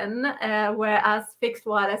frozen, whereas fixed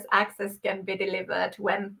wireless access can be delivered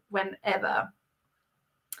whenever.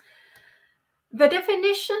 The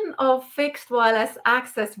definition of fixed wireless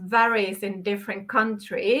access varies in different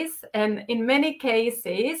countries, and in many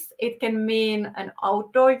cases, it can mean an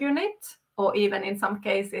outdoor unit, or even in some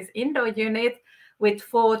cases, indoor unit with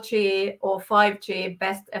 4G or 5G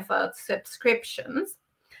best effort subscriptions.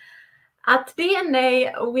 At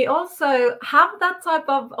DNA, we also have that type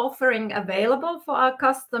of offering available for our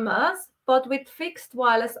customers, but with fixed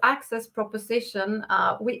wireless access proposition,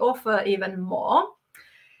 we offer even more.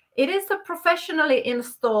 It is a professionally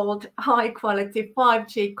installed high-quality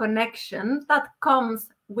 5G connection that comes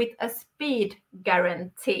with a speed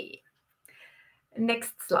guarantee.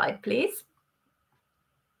 Next slide, please.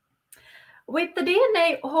 With the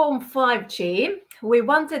DNA Home 5G, we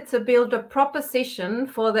wanted to build a proposition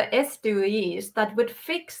for the SDUs that would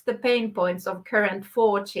fix the pain points of current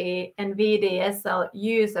 4G and VDSL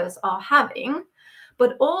users are having.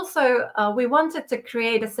 But also, we wanted to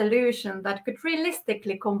create a solution that could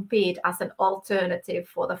realistically compete as an alternative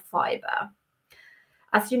for the fiber.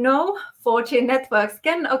 As you know, 4G networks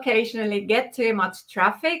can occasionally get too much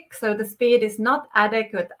traffic, so the speed is not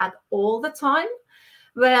adequate at all the time,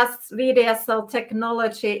 whereas VDSL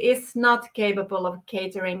technology is not capable of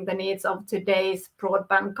catering the needs of today's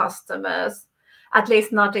broadband customers, at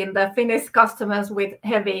least not in the Finnish customers with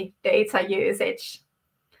heavy data usage.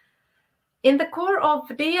 In the core of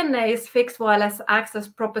DNA's fixed wireless access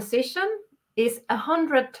proposition is a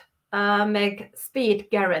 100 meg speed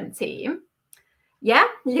guarantee. Yeah,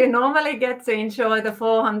 you normally get to enjoy the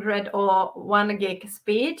 400 or 1 gig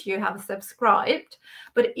speed you have subscribed,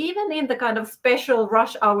 but even in the kind of special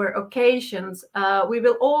rush hour occasions, we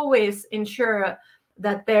will always ensure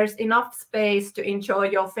that there's enough space to enjoy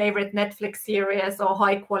your favorite Netflix series or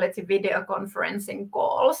high quality video conferencing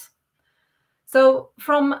calls. So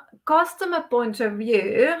from customer point of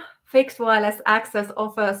view, fixed wireless access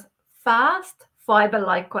offers fast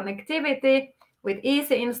fiber-like connectivity with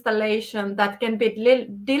easy installation that can be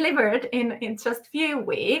delivered in just few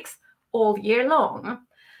weeks all year long.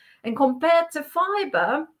 And compared to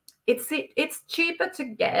fiber, it's cheaper to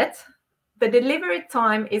get. The delivery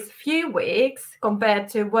time is few weeks compared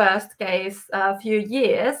to worst case few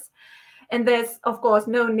years. And there's, of course,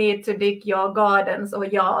 no need to dig your gardens or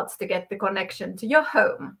yards to get the connection to your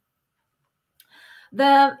home.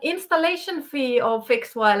 The installation fee of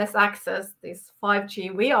fixed wireless access, this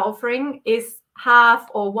 5G we are offering, is half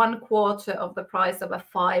or 1/4 of the price of a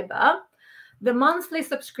fiber. The monthly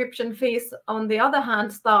subscription fees, on the other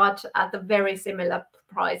hand, start at a very similar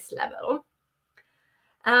price level.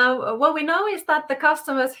 What we know is that the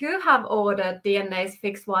customers who have ordered DNA's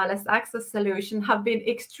fixed wireless access solution have been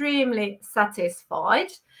extremely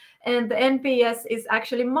satisfied, and the NPS is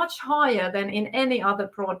actually much higher than in any other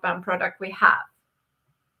broadband product we have.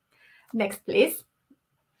 Next, please.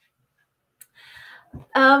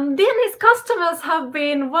 DNA's customers have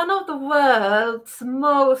been one of the world's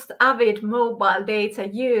most avid mobile data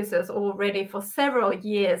users already for several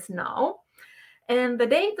years now. And the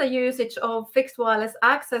data usage of fixed wireless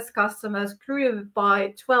access customers grew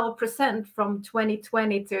by 12% from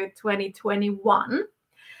 2020 to 2021.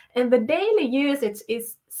 And the daily usage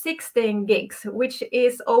is 16 gigs, which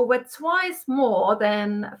is over twice more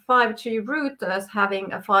than 5G routers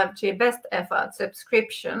having a 5G best effort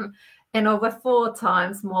subscription, and over 4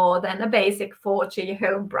 times more than a basic 4G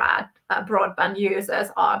home broadband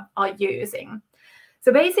users are using.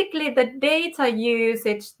 So basically, the data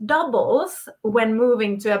usage doubles when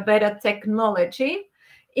moving to a better technology,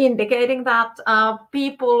 indicating that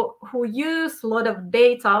people who use a lot of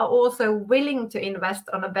data are also willing to invest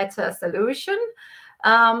on a better solution,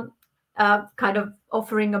 kind of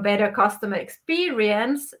offering a better customer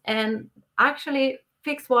experience. And actually,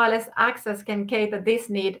 fixed wireless access can cater this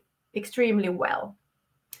need extremely well.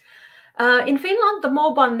 In Finland, the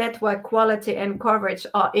mobile network quality and coverage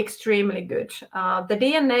are extremely good. The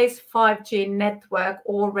DNA's 5G network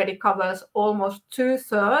already covers almost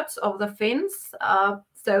 2/3 of the Finns,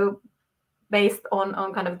 so based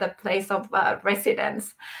on kind of the place of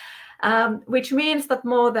residence, which means that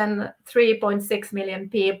more than 3.6 million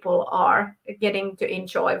people are getting to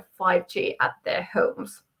enjoy 5G at their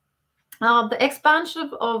homes. The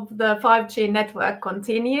expansion of the 5G network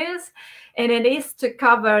continues, and it is to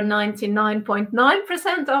cover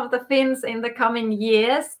 99.9% of the Finns in the coming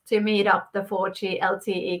years to meet up the 4G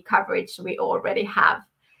LTE coverage we already have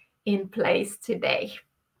in place today.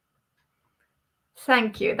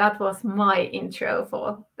 Thank you. That was my intro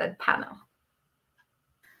for the panel.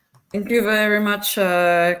 Thank you very much,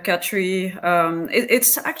 Katri.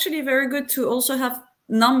 It's actually very good to also have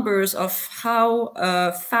numbers of how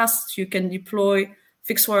fast you can deploy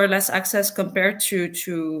fixed wireless access compared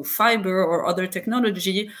to fiber or other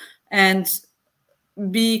technology, and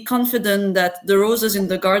be confident that the roses in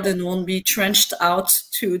the garden won't be trenched out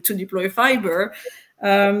to deploy fiber,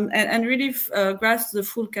 and really grasp the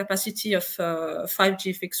full capacity of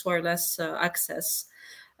 5G fixed wireless access.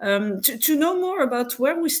 To know more about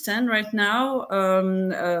where we stand right now,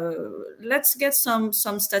 let's get some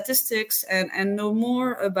statistics and know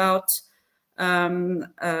more about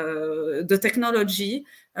the technology.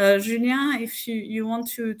 Julien, if you want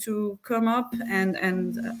to come up and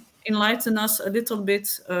enlighten us a little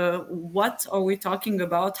bit, what are we talking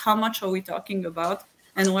about? How much are we talking about?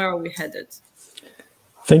 And where are we headed?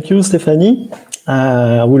 Thank you, Stephanie.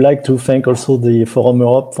 I would like to thank also the Forum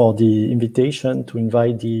Europe for the invitation to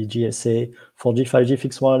invite the GSA 4G 5G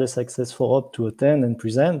fixed wireless access forum to attend and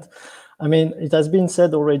present. I mean, it has been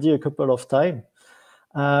said already a couple of times.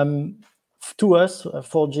 To us,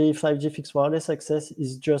 4G 5G fixed wireless access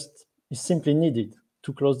is simply needed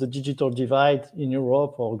to close the digital divide in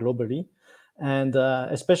Europe or globally, and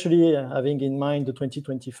especially having in mind the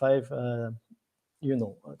 2025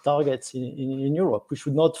 targets in Europe. We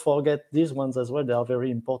should not forget these ones as well. They are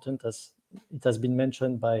very important, as it has been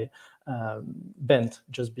mentioned by Bent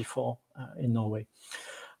just before in Norway.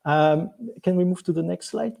 Can we move to the next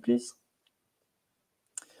slide, please?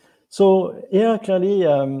 So here, clearly,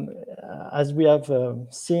 as we have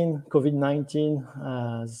seen, COVID-19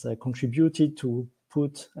 has contributed to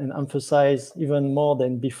put and emphasize even more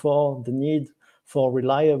than before the need for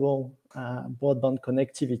reliable broadband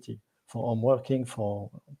connectivity for home working, for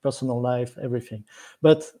personal life, everything.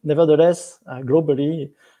 But nevertheless,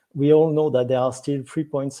 globally, we all know that there are still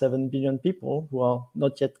 3.7 billion people who are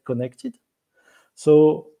not yet connected.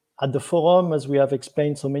 So at the forum, as we have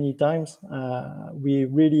explained so many times, we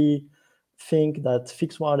really think that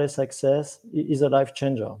fixed wireless access is a life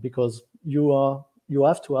changer, because you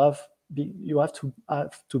have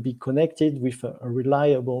to be connected with a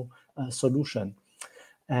reliable solution.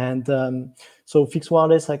 And so fixed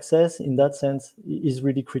wireless access in that sense is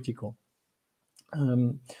really critical.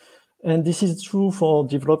 And this is true for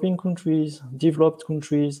developing countries, developed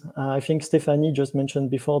countries. I think Stephanie just mentioned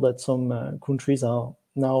before that some countries are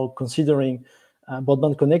now considering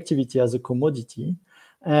broadband connectivity as a commodity.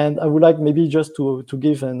 And I would like maybe just to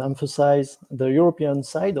give and emphasize the European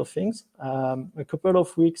side of things. A couple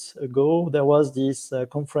of weeks ago, there was this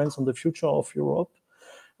conference on the future of Europe.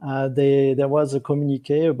 There was a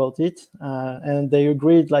communique about it, and they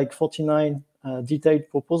agreed like 49 detailed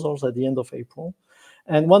proposals at the end of April.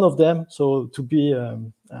 And one of them, so to be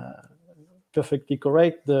perfectly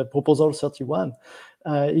correct, the proposal 31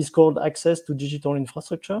 is called Access to Digital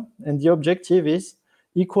Infrastructure. And the objective is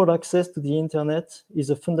equal access to the internet is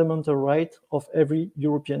a fundamental right of every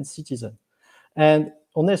European citizen. And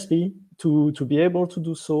honestly, to be able to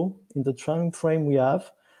do so in the time frame we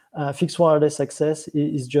have, fixed wireless access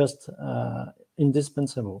is just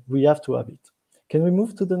indispensable. We have to have it. Can we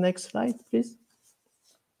move to the next slide, please?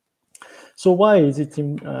 So why is it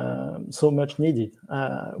so much needed?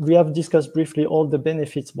 We have discussed briefly all the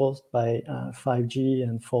benefits both by 5G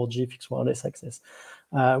and 4G fixed wireless access.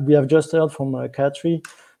 We have just heard from Katri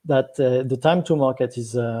that the time to market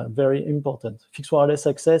is very important. Fixed wireless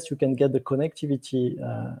access, you can get the connectivity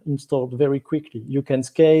installed very quickly. You can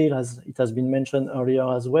scale, as it has been mentioned earlier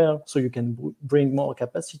as well, so you can bring more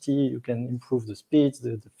capacity, you can improve the speeds,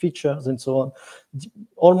 the features, and so on,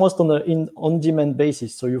 almost on an on-demand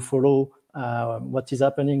basis. So you follow what is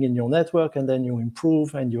happening in your network, and then you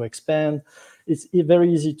improve and you expand. It's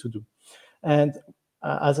very easy to do. And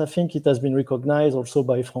as I think it has been recognized also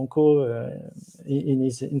by Franco in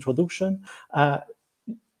his introduction,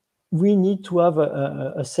 we need to have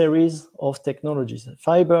a series of technologies.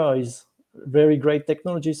 Fiber is very great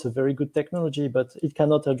technology, it's a very good technology, but it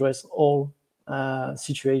cannot address all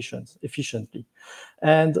situations efficiently.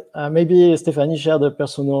 And maybe Stephanie shared a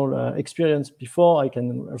personal experience before. I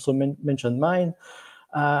can also mention mine.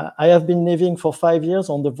 I have been living for 5 years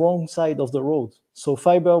on the wrong side of the road. So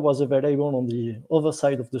fiber was available on the other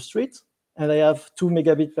side of the street, and I have 2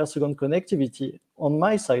 megabit per second connectivity on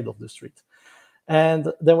my side of the street.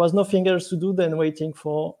 And there was nothing else to do than waiting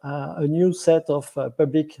for a new set of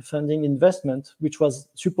public funding investment, which was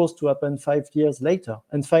supposed to happen 5 years later.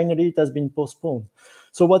 And finally, it has been postponed.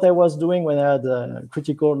 So what I was doing when I had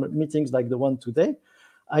critical meetings like the one today,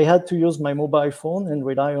 I had to use my mobile phone and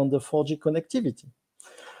rely on the 4G connectivity.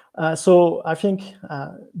 So I think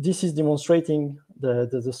this is demonstrating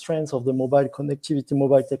the strength of the mobile connectivity,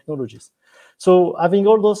 mobile technologies. So having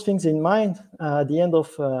all those things in mind, at the end of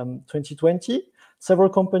 2020, several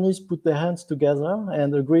companies put their hands together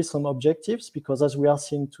and agree some objectives, because as we are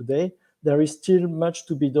seeing today, there is still much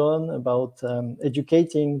to be done about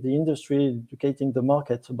educating the industry, educating the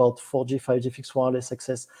market about 4G, 5G fixed wireless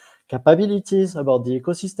access capabilities, about the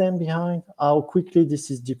ecosystem behind, how quickly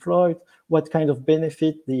this is deployed, what kind of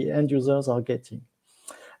benefit the end users are getting.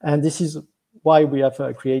 And this is why we have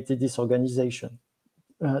created this organization.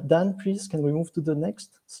 Dan, please, can we move to the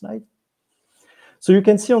next slide? So you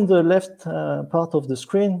can see on the left part of the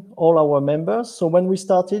screen, all our members. So when we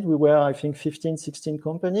started, we were, I think, 15, 16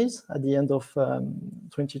 companies at the end of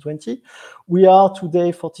 2020. We are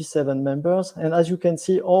today 47 members. And as you can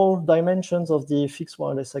see, all dimensions of the fixed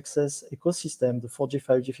wireless access ecosystem, the 4G,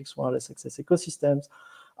 5G fixed wireless access ecosystems,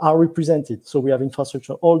 are represented. So we have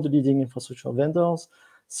infrastructure, all the leading infrastructure vendors,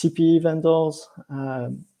 CPE vendors,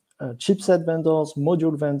 chipset vendors,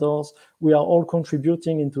 module vendors. We are all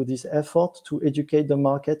contributing into this effort to educate the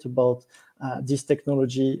market about these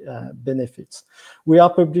technology benefits. We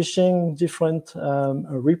are publishing different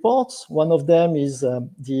reports. One of them is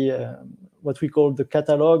what we call the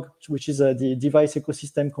catalog, which is the device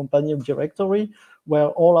ecosystem company directory, where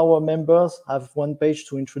all our members have one page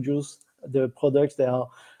to introduce the products they are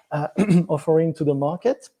offering to the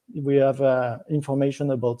market. We have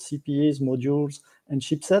information about CPEs, modules, and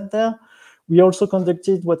chipset there. We also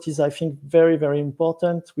conducted what is, I think, very, very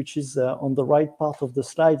important, which is on the right part of the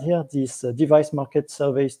slide here, this device market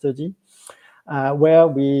survey study, where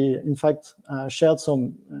we, in fact, shared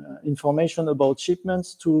some information about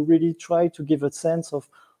shipments to really try to give a sense of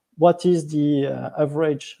what is the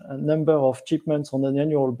average number of shipments on an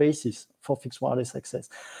annual basis for fixed wireless access.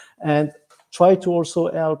 And try to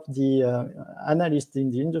also help the analysts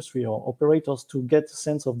in the industry or operators to get a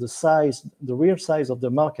sense of the size, the real size of the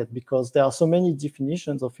market, because there are so many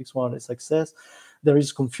definitions of fixed wireless access. There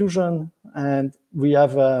is confusion, and we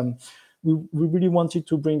have we really wanted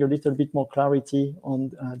to bring a little bit more clarity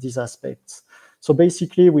on these aspects. So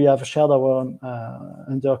basically, we have shared our,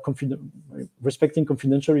 respecting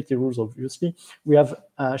confidentiality rules, obviously, we have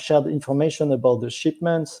shared information about the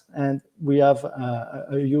shipments, and we have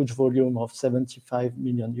a huge volume of 75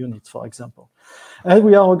 million units, for example. And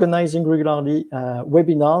we are organizing regularly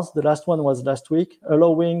webinars. The last one was last week,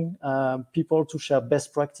 allowing people to share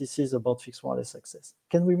best practices about fixed wireless access.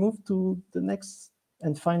 Can we move to the next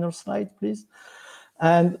and final slide, please?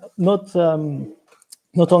 And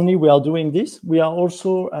not only we are doing this, we are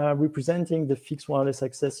also representing the fixed wireless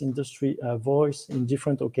access industry voice in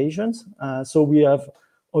different occasions. So we have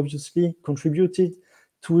obviously contributed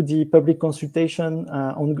to the public consultation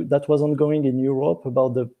that was ongoing in Europe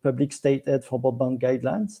about the public state aid for broadband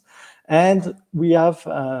guidelines. And we have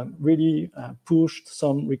really pushed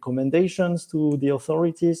some recommendations to the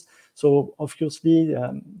authorities. So obviously,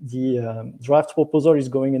 the draft proposal is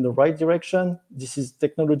going in the right direction. This is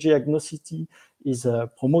technology agnosticity is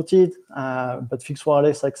promoted, but fixed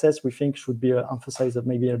wireless access, we think, should be emphasized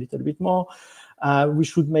maybe a little bit more. We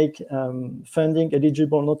should make funding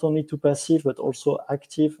eligible not only to passive, but also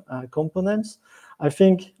active components. I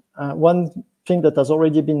think one thing that has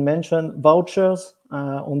already been mentioned, vouchers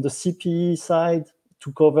on the CPE side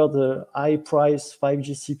to cover the high price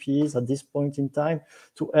 5G CPEs at this point in time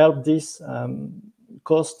to help this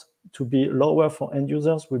cost to be lower for end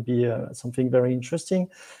users would be something very interesting.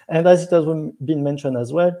 And as it has been mentioned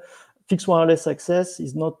as well, fixed wireless access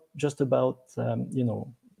is not just about,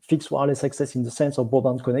 fixed wireless access in the sense of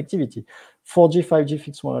broadband connectivity. 4G, 5G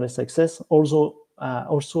fixed wireless access also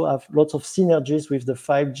have lots of synergies with the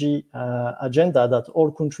 5G agenda that all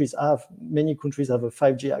countries have. Many countries have a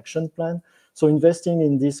 5G action plan. So investing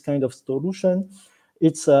in this kind of solution,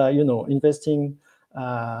 it's, investing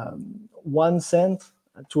 1 cent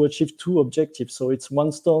to achieve 2 objectives. So it's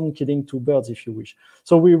 1 stone killing 2 birds, if you wish.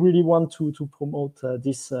 So we really want to promote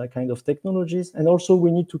this kind of technologies. And also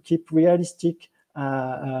we need to keep realistic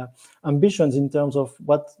ambitions in terms of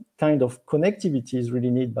what kind of connectivity is really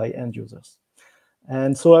needed by end users.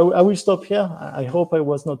 And so I will stop here. I hope I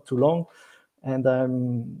was not too long. And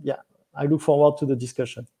I look forward to the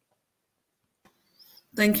discussion.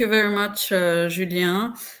 Thank you very much,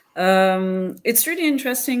 Julien. It's really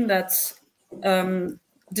interesting that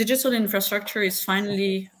digital infrastructure is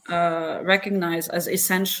finally recognized as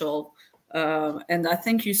essential. And I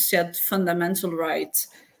think you said fundamental right.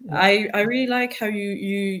 I really like how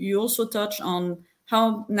you also touch on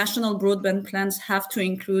how national broadband plans have to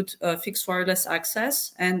include fixed wireless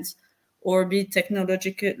access or be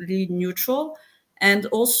technologically neutral. And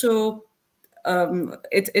also,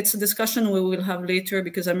 it's a discussion we will have later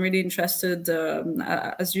because I'm really interested,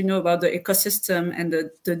 as you know, about the ecosystem and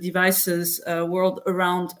the devices world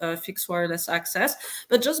around fixed wireless access.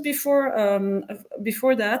 But just before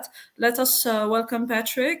that, let us welcome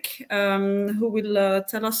Patrick, who will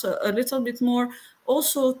tell us a little bit more,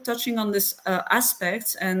 also touching on this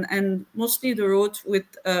aspect and mostly the road with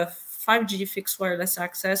 5G fixed wireless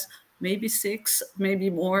access, maybe 6,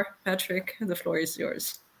 maybe more. Patrick, the floor is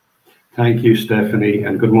yours. Thank you, Stephanie,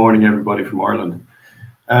 and good morning, everybody from Ireland.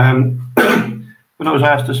 When I was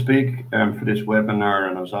asked to speak for this webinar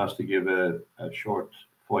and I was asked to give a short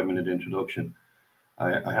 5-minute introduction,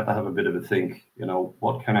 I had to have a bit of a think,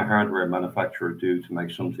 what can a hardware manufacturer do to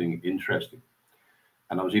make something interesting?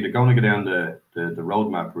 And I was either going to go down the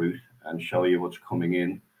roadmap route and show you what's coming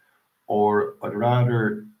in, or I'd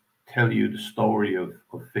rather tell you the story of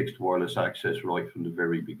fixed wireless access right from the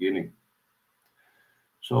very beginning.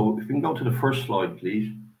 So if we can go to the first slide,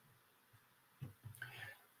 please.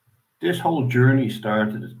 This whole journey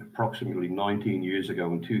started approximately 19 years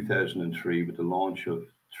ago in 2003 with the launch of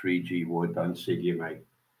 3G wideband CDMA.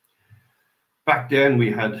 Back then,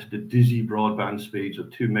 we had the dizzy broadband speeds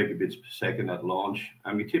of 2 megabits per second at launch,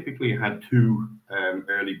 and we typically had 2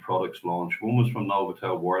 early products launched. One was from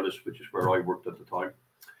Novotel Wireless, which is where I worked at the time,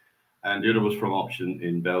 and the other was from Option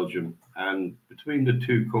in Belgium. And between the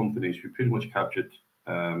 2 companies, we pretty much captured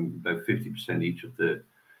about 50% each of the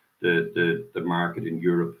market in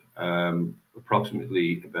Europe,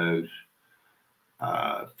 approximately about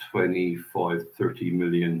 25, 30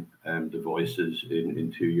 million devices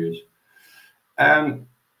in 2 years.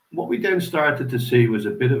 What we then started to see was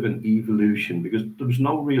a bit of an evolution because there was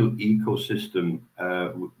no real ecosystem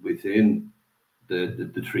within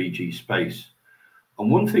the 3G space. And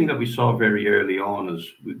one thing that we saw very early on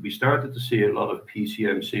is we started to see a lot of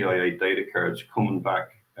PCM CIA data cards coming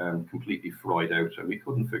back completely fried out, and we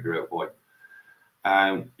couldn't figure out why.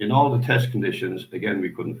 In all the test conditions, again, we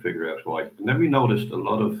couldn't figure out why. And then we noticed a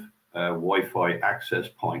lot of Wi-Fi access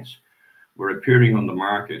points were appearing on the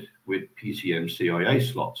market with PCM-CIA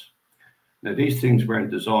slots. Now, these things weren't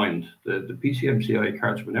designed, the PCM-CIA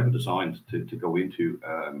cards were never designed to go into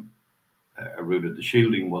a router. The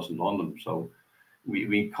shielding wasn't on them. So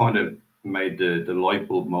we kind of made the light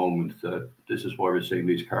bulb moment that this is why we're seeing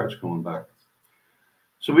these cards coming back.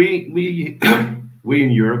 So we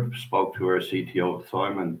in Europe spoke to our CTO at the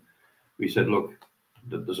time, and we said, look,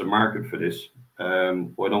 there's a market for this.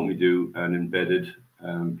 Why don't we do an embedded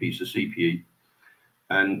piece of CPE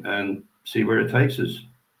and see where it takes us?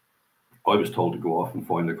 I was told to go off and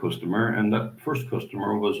find a customer, and that first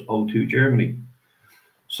customer was O2 Germany.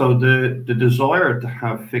 So the desire to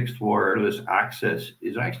have fixed wireless access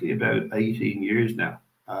is actually about 18 years now.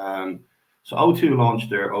 So O2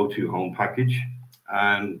 launched their O2 Home package,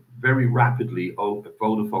 and very rapidly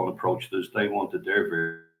Vodafone approached us. They wanted their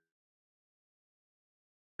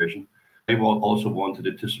version. They also wanted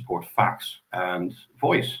it to support fax and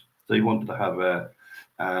voice. They wanted to have a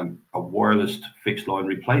wireless fixed line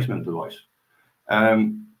replacement device.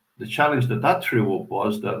 The challenge that threw up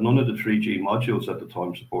was that none of the 3G modules at the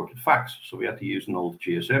time supported fax. So we had to use an old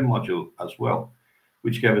GSM module as well,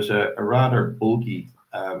 which gave us a rather bulky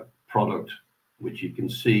product, which you can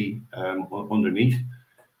see underneath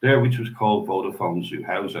there, which was called Vodafone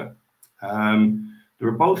Zuhause. They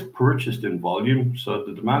were both purchased in volume, so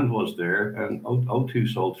the demand was there, and O2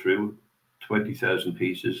 sold through 20,000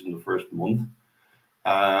 pieces in the first month.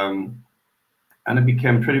 And it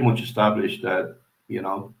became pretty much established that, you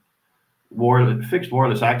know, fixed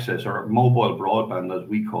wireless access, or mobile broadband as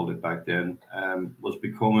we called it back then, was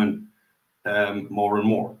becoming more and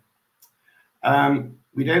more.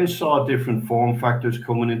 We then saw different form factors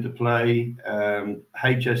coming into play.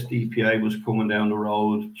 HSDPA was coming down the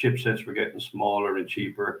road, chipsets were getting smaller and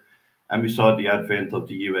cheaper, and we saw the advent of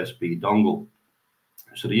the USB dongle.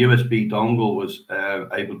 So the USB dongle was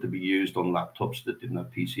able to be used on laptops that didn't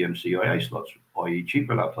have PCM-CIA slots, i.e.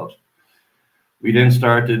 cheaper laptops. We then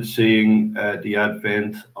started seeing the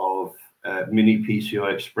advent of mini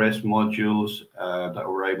PCI Express modules that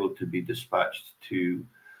were able to be dispatched to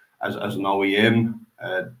as an OEM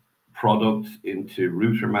product into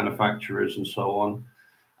router manufacturers and so on.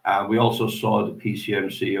 We also saw the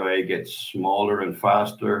PCM-CIA get smaller and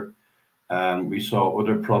faster. We saw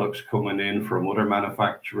other products coming in from other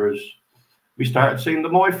manufacturers. We started seeing the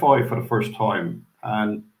MiFi for the first time,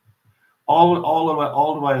 and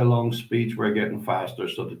all the way along speeds were getting faster.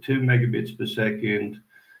 So the 2 megabits per second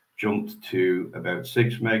jumped to about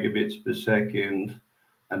 6 megabits per second,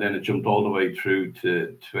 and then it jumped all the way through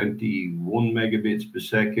to 21 megabits per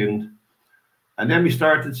second. And then we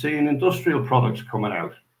started seeing industrial products coming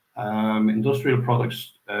out. Industrial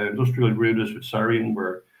products, industrial routers with SARIN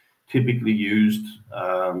were typically used.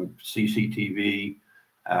 CCTV,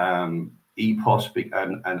 EPOS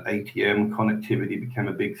and ATM connectivity became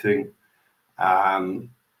a big thing. And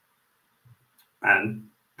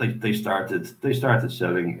they started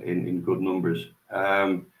selling in good numbers.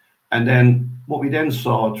 And then what we then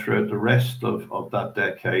saw throughout the rest of that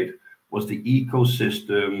decade was the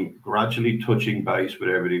ecosystem gradually touching base with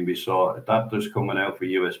everything. We saw adapters coming out for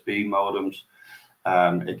USB modems.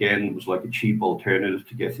 Again, it was like a cheap alternative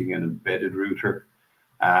to getting an embedded router.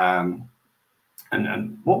 And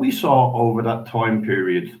what we saw over that time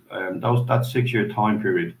period, that 6-year time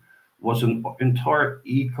period, was an entire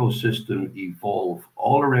ecosystem evolve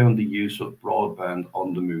all around the use of broadband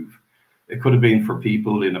on the move. It could have been for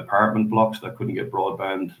people in apartment blocks that couldn't get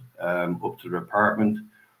broadband up to their apartment,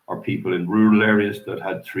 or people in rural areas that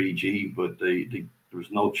had 3G, but there was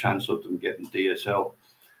no chance of them getting DSL.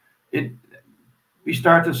 We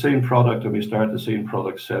started seeing product, and we started seeing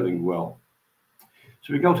products selling well.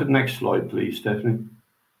 So we go to the next slide, please, Stephanie.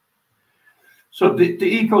 So the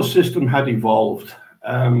ecosystem had evolved.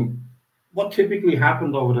 What typically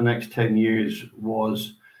happened over the next 10 years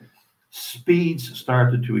was speeds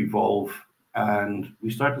started to evolve, and we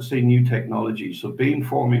started to see new technology. So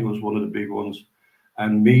beamforming was one of the big ones,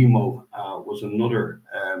 and MIMO was another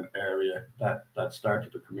area that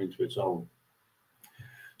started to come into its own.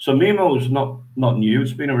 So MIMO is not new.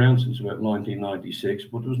 It's been around since about 1996,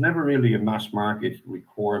 but there was never really a mass market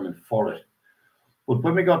requirement for it. But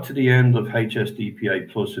when we got to the end of HSDPA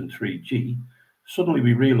Plus and 3G, suddenly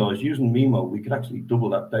we realized using MIMO, we could actually double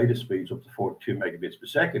that data speeds up to 42 megabits per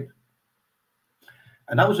second.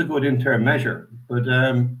 And that was a good interim measure. But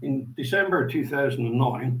in December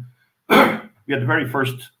 2009, we had the very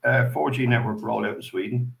first 4G network rollout in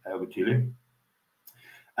Sweden with Telia.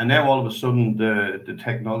 And now all of a sudden the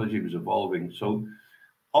technology was evolving. So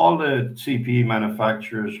all the CPE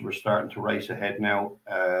manufacturers were starting to race ahead now.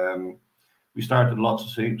 we started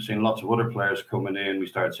seeing lots of other players coming in. We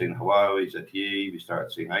started seeing Huawei, ZTE, we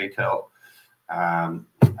started seeing ATEL.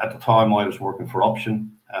 At the time, I was working for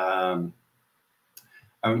Option.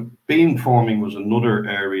 Beamforming was another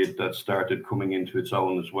area that started coming into its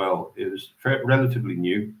own as well. It was relatively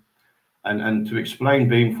new. And to explain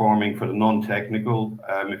beamforming for the non-technical,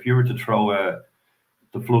 if you were to throw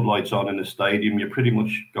the floodlights on in a stadium, you're pretty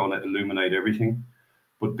much going to illuminate everything.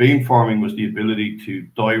 But beamforming was the ability to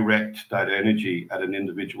direct that energy at an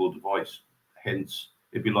individual device. Hence,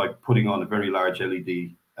 it'd be like putting on a very large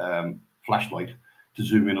LED flashlight to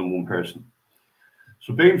zoom in on one person.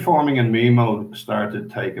 So beamforming and MIMO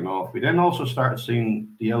started taking off. We then also started seeing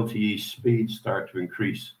the LTE speed start to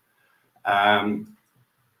increase.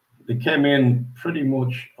 They came in pretty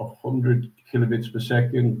much 100 kilobits per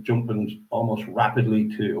second, jumping almost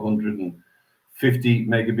rapidly to 150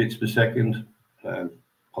 megabits per second.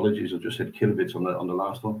 Apologies, I just said kilobits on the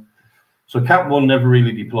last one. So Cat1 never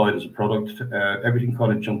really deployed as a product. Everything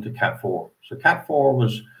kind of jumped to Cat4. So Cat4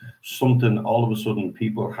 was something all of a sudden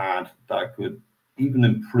people had that could even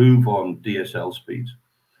improve on DSL speeds.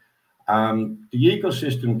 The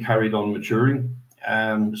ecosystem carried on maturing.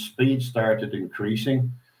 Speed started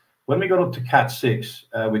increasing. When we got up to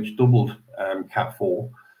Cat6, which doubled Cat4,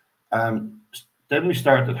 then we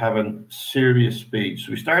started having serious speeds.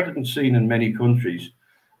 So we started seeing in many countries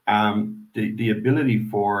the ability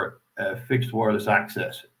for fixed wireless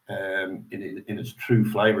access in its true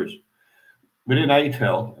flavors. Within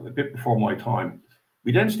ATEL, a bit before my time,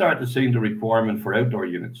 we then started seeing the requirement for outdoor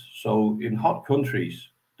units. So in hot countries,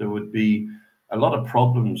 there would be a lot of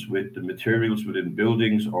problems with the materials within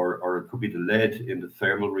buildings, or it could be the lead in the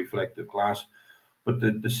thermal reflective glass. But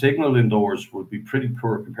the signal indoors would be pretty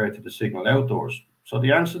poor compared to the signal outdoors. So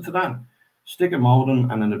the answer to that, stick a modem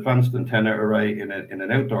and an advanced antenna array in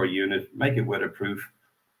an outdoor unit, make it weatherproof,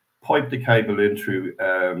 pipe the cable in through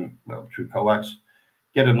coax,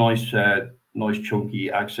 get a nice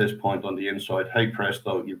chunky access point on the inside. Hey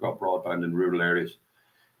presto, you've got broadband in rural areas.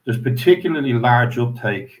 There's particularly large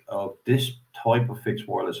uptake of this type of fixed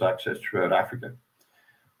wireless access throughout Africa.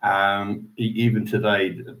 Even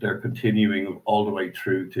today, they're continuing all the way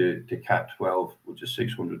through to Cat12, which is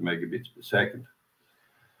 600 megabits per second.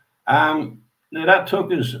 Now that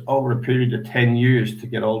took us over a period of 10 years to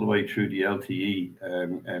get all the way through the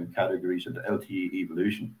LTE categories and the LTE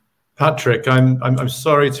evolution. Patrick, I'm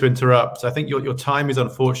sorry to interrupt. I think your time is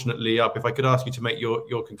unfortunately up. If I could ask you to make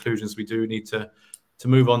your conclusions, we do need to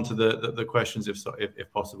move on to the questions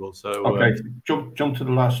if possible. So okay, jump to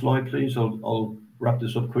the last slide, please. I'll wrap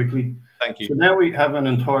this up quickly. Thank you. So now we have an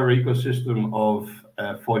entire ecosystem of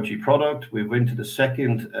 5G product. We've went to the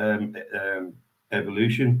second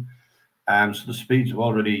evolution. So the speeds have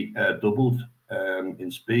already doubled in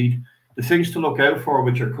speed. The things to look out for,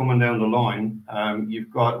 which are coming down the line,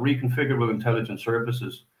 you've got reconfigurable intelligent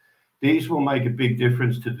services. These will make a big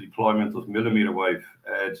difference to the deployment of millimeter wave.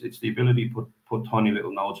 It's the ability to put tiny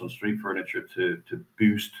little nodes on street furniture to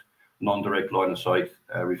boost non-direct line of sight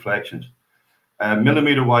reflections.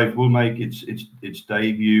 Millimeter wave will make its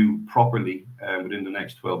debut properly within the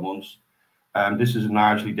next 12 months. This is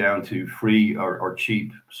largely down to free or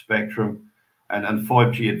cheap spectrum, and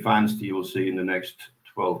 5G advanced you will see in the next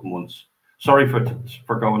 12 months. Sorry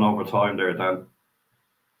for going over time there, Dan.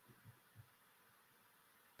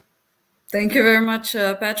 Thank you very much,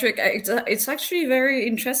 Patrick. It's actually very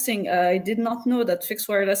interesting. I did not know that fixed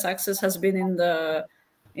wireless access has been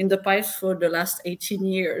in the pipes for the last 18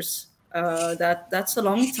 years. That's a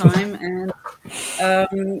long time, and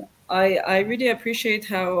I really appreciate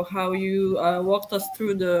how you walked us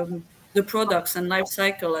through the products and life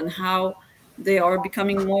cycle and how they are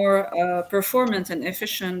becoming more performant and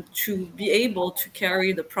efficient to be able to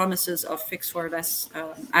carry the promises of fixed wireless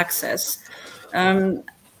access.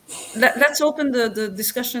 Let's open the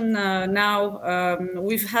discussion now.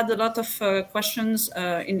 We've had a lot of questions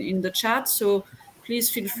in the chat, so please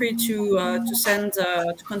feel free to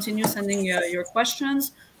continue sending your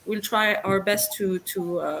questions. We'll try our best to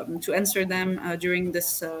answer them during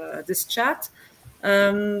this chat. We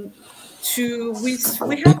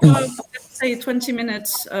have let's say 20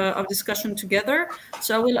 minutes of discussion together.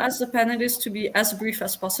 So I will ask the panelists to be as brief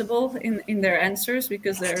as possible in their answers,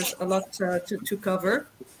 because there's a lot to cover.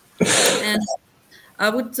 And I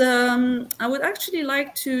would actually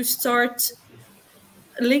like to start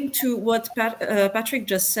linked to what Patrick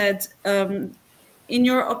just said. In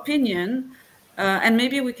your opinion, and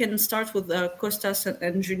maybe we can start with Kostas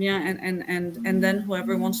and Julien, and then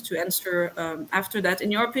whoever wants to answer after that.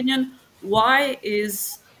 In your opinion, why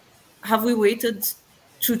have we waited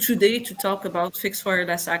to today to talk about fixed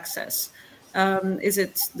wireless access? Is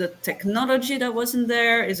it the technology that wasn't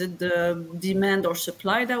there? Is it the demand or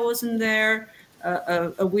supply that wasn't there?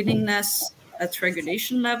 A willingness at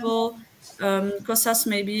regulation level? Kostas,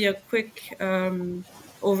 maybe a quick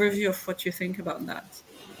overview of what you think about that.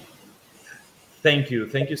 Thank you,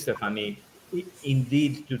 Stephanie.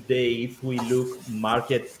 Indeed, today, if we look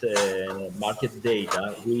market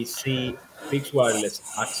data, we see fixed wireless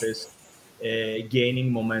access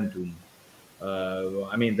gaining momentum.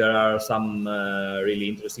 I mean, there are some really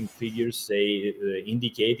interesting figures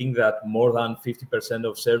indicating that more than 50%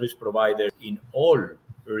 of service providers in all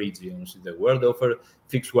regions in the world offer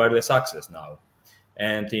fixed wireless access now.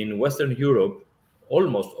 And in Western Europe,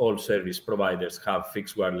 almost all service providers have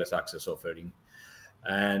fixed wireless access offering.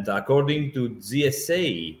 And according to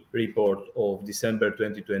GSA report of December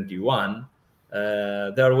 2021,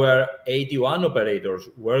 there were 81 operators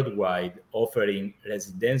worldwide offering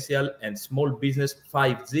residential and small business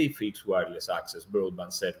 5G fixed wireless access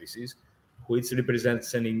broadband services, which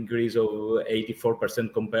represents an increase of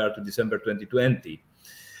 84% compared to December 2020.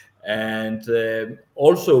 And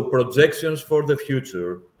also projections for the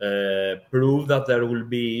future prove that there will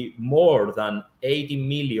be more than 80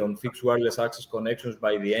 million fixed wireless access connections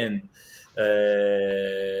by the end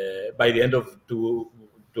of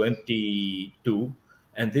 2022,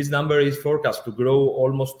 and this number is forecast to grow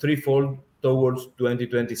almost threefold towards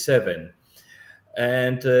 2027,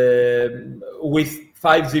 and with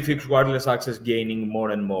 5G fixed wireless access gaining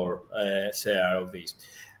more and more share of this.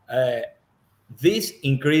 This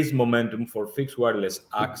increased momentum for fixed wireless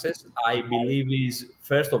access, I believe, is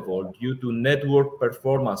first of all due to network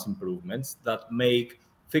performance improvements that make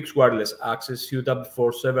fixed wireless access suitable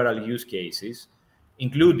for several use cases,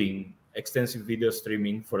 including extensive video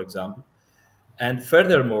streaming, for example. And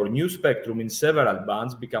furthermore, new spectrum in several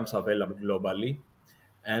bands becomes available globally,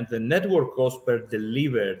 and the network cost per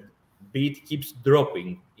delivered bit keeps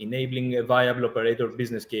dropping, enabling a viable operator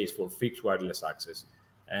business case for fixed wireless access,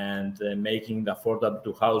 and making it affordable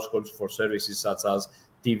to households for services such as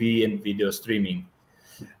TV and video streaming.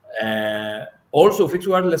 Also, fixed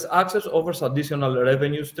wireless access offers additional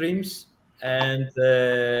revenue streams, and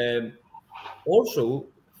also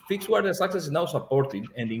fixed wireless access is now supported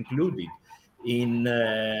and included in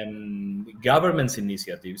government's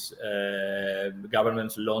initiatives.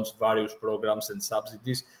 Governments launch various programs and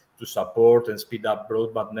subsidies to support and speed up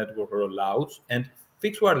broadband network rollouts, and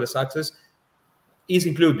fixed wireless access is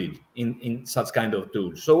included in such kind of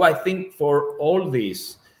tools. So I think for all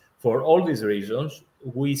these reasons,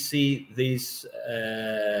 we see this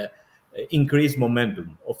increased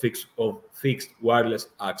momentum of fixed wireless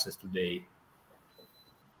access today.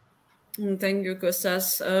 Thank you,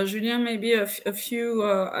 Kostas. Julien, maybe a few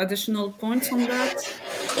additional points on that?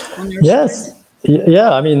 On your yes. side?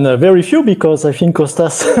 Yeah, I mean, very few, because I think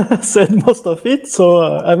Kostas said most of it. So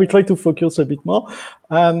I will try to focus a bit more.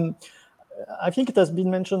 I think it has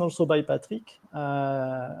been mentioned also by Patrick.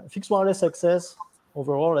 Fixed wireless access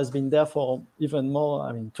overall has been there for even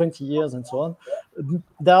more, 20 years and so on.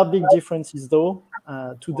 There are big differences though.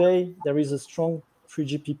 Today, there is a strong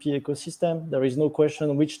 3GPP ecosystem. There is no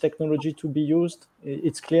question which technology to be used.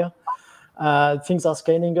 It's clear. Things are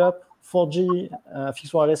scaling up. 4G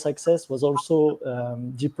fixed wireless access was also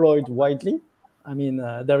deployed widely.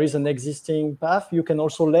 There is an existing path. You can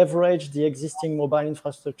also leverage the existing mobile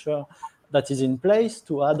infrastructure that is in place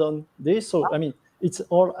to add on this. So, it's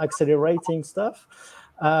all accelerating stuff.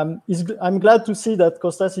 I'm glad to see that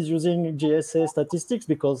Kostas is using GSA statistics,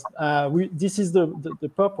 because this is the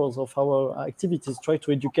purpose of our activities, try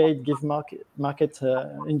to educate, give market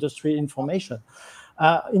industry information.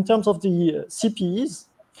 In terms of the CPEs,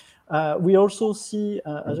 we also see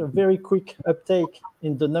a very quick uptake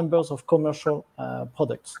in the numbers of commercial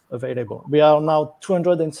products available. We are now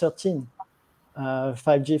 213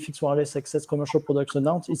 5G fixed wireless access commercial products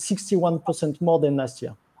announced. It's 61% more than last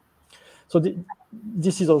year. So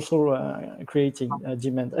this is also creating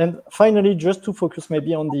demand. And finally, just to focus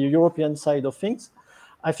maybe on the European side of things,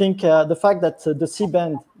 I think the fact that the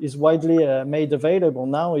C-band is widely made available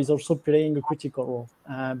now is also playing a critical role,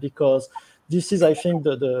 because this is, I think,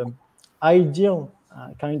 the ideal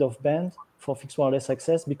kind of band for fixed wireless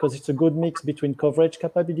access, because it's a good mix between coverage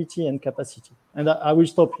capability and capacity. And I will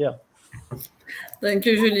stop here. Thank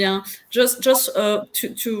you, Julien. Just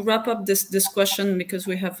to wrap up this question, because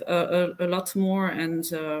we have a lot more. And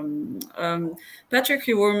Patrick,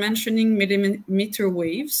 you were mentioning millimeter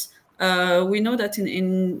waves. We know that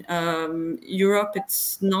in Europe,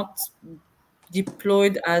 it's not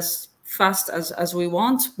deployed as fast as we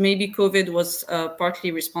want. Maybe COVID was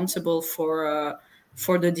partly responsible for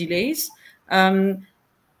the delays.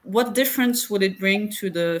 what difference would it bring to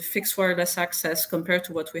the fixed wireless access compared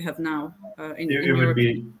to what we have now in Europe?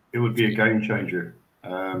 It would be a game changer.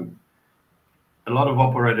 A lot of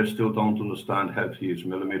operators still don't understand how to use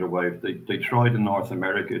millimeter wave. They tried in North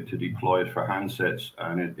America to deploy it for handsets,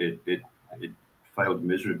 and it failed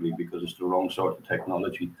miserably because it's the wrong sort of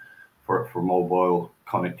technology for mobile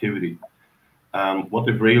connectivity. What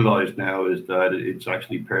they've realized now is that it's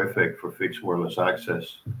actually perfect for fixed wireless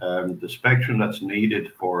access. The spectrum that's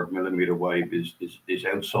needed for millimeter wave is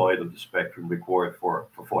outside of the spectrum required for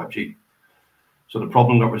 5G. So the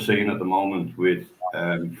problem that we're seeing at the moment with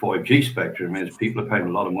 5G spectrum is people are paying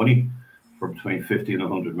a lot of money for between 50 and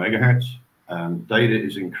 100 megahertz. Data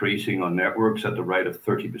is increasing on networks at the rate of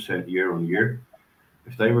 30% year on year.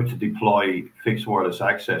 If they were to deploy fixed wireless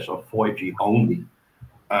access on 5G only,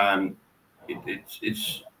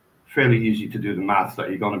 it's fairly easy to do the math that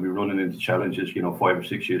you're going to be running into challenges, 5 or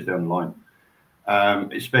 6 years down the line,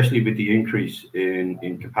 especially with the increase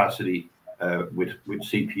in capacity with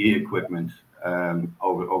CPE equipment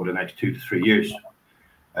over the next 2 to 3 years.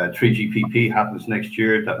 3GPP happens next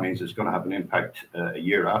year. That means it's going to have an impact a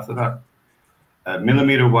year after that.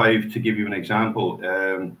 Millimeter wave, to give you an example,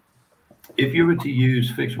 if you were to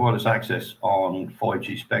use fixed wireless access on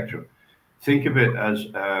 5G spectrum, think of it as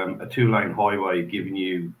a 2-lane highway giving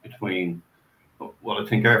you between, well, I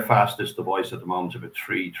think our fastest device at the moment is about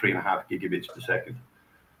 3.5 gigabits per second.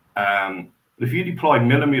 If you deploy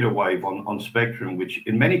millimeter wave on spectrum, which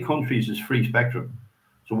in many countries is free spectrum.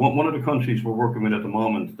 So one of the countries we're working with at the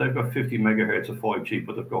moment, they've got 50 megahertz of 5G,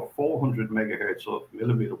 but they've got 400 megahertz of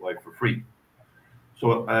millimeter wave for free.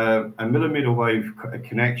 So a millimeter wave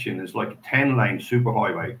connection is like a 10-lane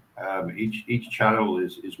superhighway. Each channel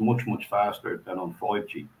is much faster than on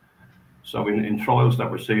 5G. So in trials that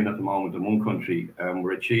we're seeing at the moment in one country,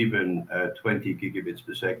 we're achieving 20 gigabits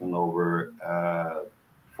per second over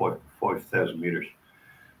 5,000 meters.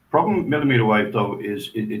 Problem with millimeter wave though is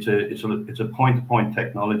it's a point-to-point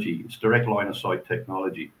technology. It's direct line of sight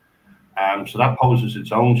technology. So that poses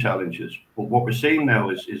its own challenges. But what we're seeing now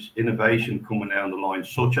is innovation coming down the line,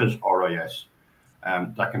 such as RIS,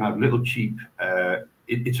 that can have little cheap.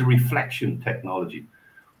 It's a reflection technology,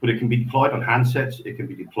 but it can be deployed on handsets. It can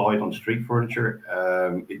be deployed on street furniture.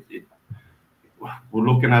 We're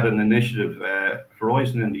looking at an initiative.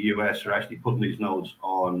 Verizon in the US are actually putting these nodes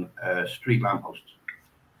on street lampposts.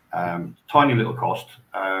 Tiny little cost.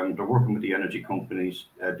 They're working with the energy companies,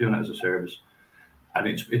 doing it as a service. And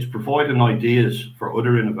it's providing ideas for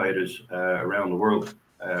other innovators around the world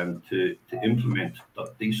to implement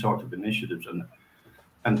these sorts of initiatives.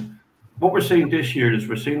 And what we're seeing this year is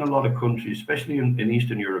we're seeing a lot of countries, especially in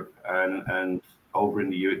Eastern Europe and over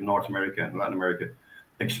in North America and Latin America,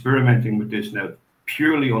 experimenting with this now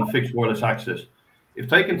purely on fixed wireless access. If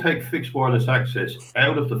they can take fixed wireless access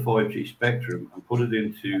out of the 5G spectrum and put it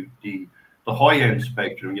into the high-end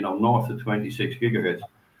spectrum, north of 26 gigahertz,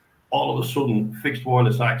 all of a sudden, fixed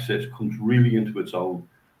wireless access comes really into its own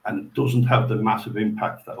and doesn't have the massive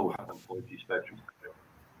impact that it will have on 5G spectrum.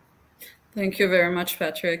 Thank you very much,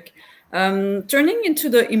 Patrick. Turning into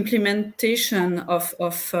the implementation of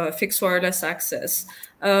fixed wireless access,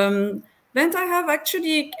 Bent, I have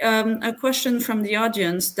actually a question from the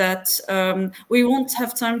audience that we won't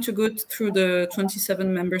have time to go through the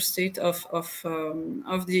 27 member states of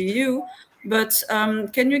the EU. But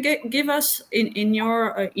can you give us, in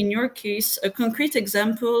your case, a concrete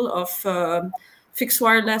example of fixed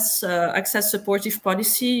wireless access supportive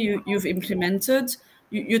policy you've implemented?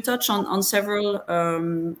 You touch on several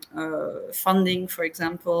funding, for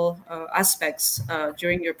example, aspects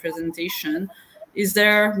during your presentation. Is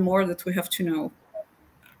there more that we have to know?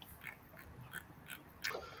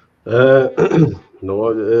 No,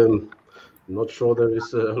 I'm not sure there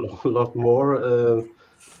is a lot more.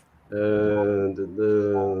 The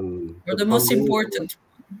most important.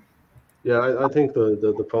 Yeah, I think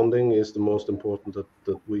the funding is the most important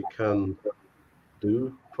that we can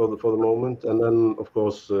do for the moment, and then of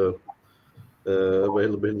course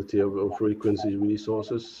availability of frequency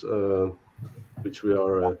resources, which we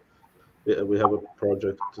have a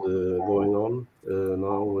project going on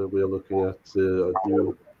now where we are looking at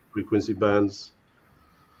new frequency bands.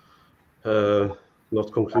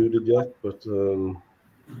 Not concluded yet, but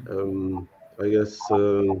I guess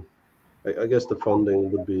the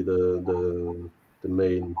funding would be the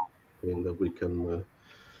main thing that we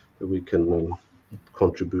can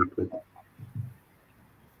contribute with.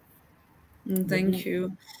 Thank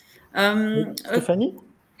you. Stephanie?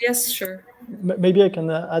 Yes, sure. Maybe I can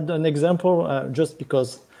add an example, just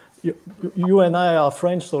because you and I are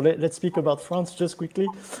French, so let's speak about France just quickly.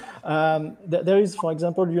 There is, for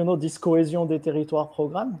example, this Cohésion des Territoires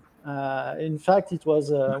program. In fact, it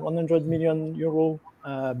was a 100 million euro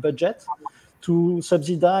budget to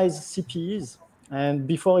subsidize CPEs. And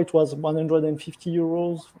before it was 150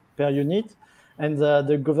 euros per unit. And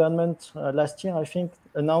the government last year, I think,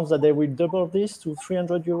 announced that they will double this to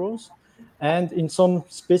 300 euros. And in some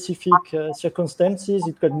specific circumstances,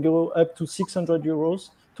 it can go up to 600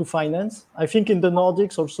 euros to finance. I think in the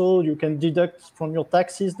Nordics also, you can deduct from your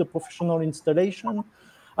taxes the professional installation.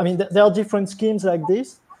 I mean, there are different schemes like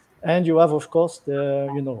this. And you have, of course, the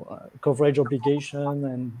coverage obligation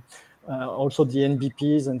and also the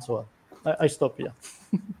NBPs and so on. I stop here.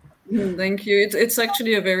 Thank you. It's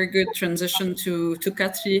actually a very good transition to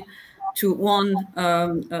Katri to one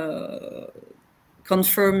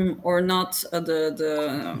confirm or not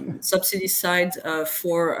the subsidy side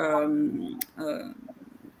for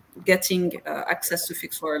getting access to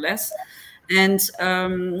fixed wireless. And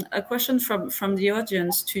a question from the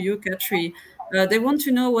audience to you, Katri. They want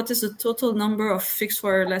to know what is the total number of fixed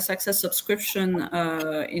wireless access subscription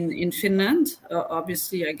in Finland,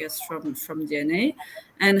 obviously, I guess, from DNA,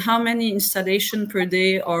 and how many installation per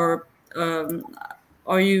day are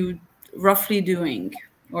you roughly doing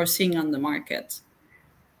or seeing on the market?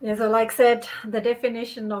 Yeah, so like said, the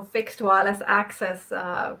definition of fixed wireless access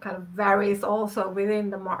kind of varies also within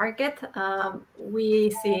the market. We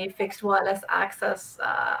see fixed wireless access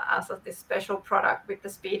as this special product with the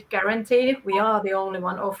speed guarantee. We are the only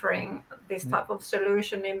one offering this type of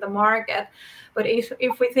solution in the market. But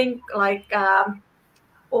if we think like and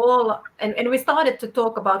we started to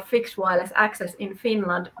talk about fixed wireless access in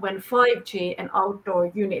Finland when 5G and outdoor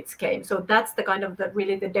units came. So that's the kind of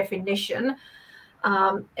really the definition.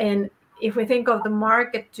 And if we think of the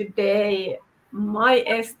market today, my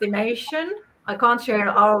estimation, I can't share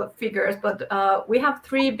our figures, but we have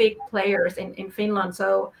 3 big players in Finland.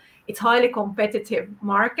 So it's highly competitive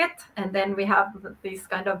market. And then we have these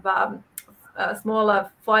kind of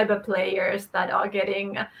smaller fiber players that are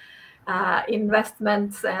getting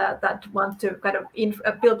investments that want to kind of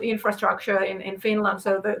build infrastructure in Finland.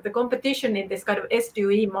 So the competition in this kind of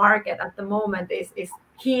SDUE market at the moment is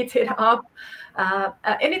heated up.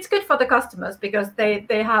 And it's good for the customers because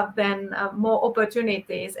they have then more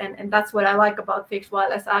opportunities. And that's what I like about fixed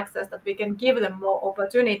wireless access, that we can give them more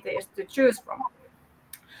opportunities to choose from.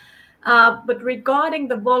 But regarding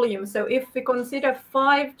the volume, so if we consider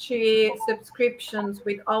 5G subscriptions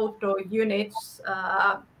with outdoor units,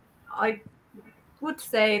 I would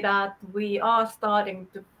say that we are starting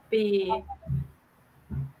to be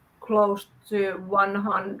close to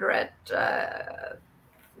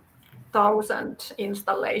 100,000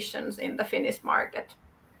 installations in the Finnish market,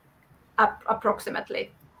 approximately.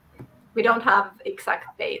 We don't have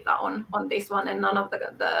exact data on this one, and none of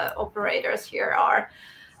the operators here are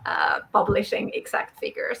publishing exact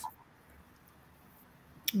figures.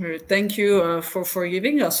 Thank you for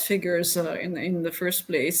giving us figures in the first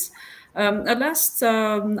place. A last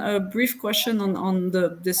brief question on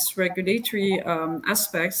this regulatory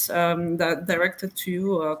aspects that directed to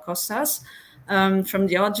you, Kostas, from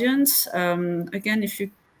the audience. Again, if you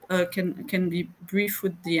can be brief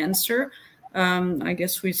with the answer. I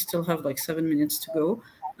guess we still have like 7 minutes to go.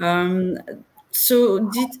 So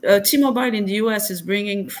T-Mobile in the US is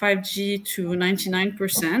bringing 5G to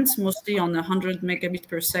 99%, mostly on 100 megabit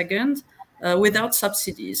per second, without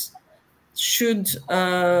subsidies. Should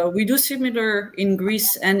we do similar in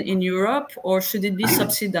Greece and in Europe, or should it be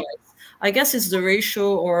subsidized? I guess it's the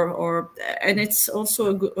ratio, and it's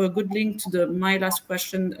also a good link to my last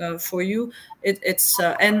question for you.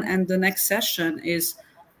 And the next session is,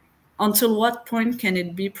 until what point can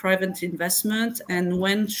it be private investment, and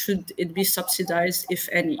when should it be subsidized, if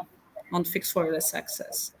any, on fixed wireless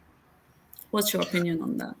access? What's your opinion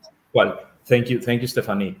on that? Well, thank you,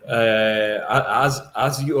 Stephanie.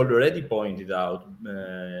 As you already pointed out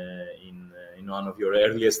in one of your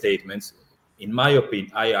earlier statements, in my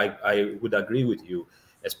opinion, I would agree with you.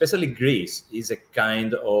 Especially Greece is a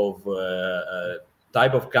kind of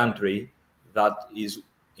type of country that is,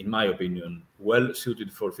 in my opinion, well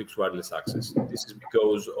suited for fixed wireless access. This is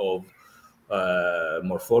because of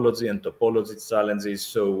morphology and topology challenges.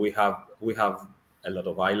 So we have a lot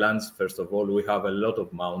of islands. First of all, we have a lot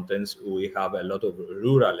of mountains. We have a lot of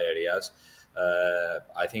rural areas.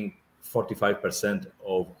 I think 45%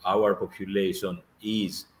 of our population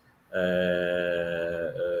is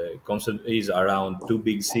is around 2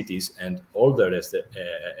 big cities, and all the rest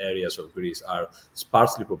areas of Greece are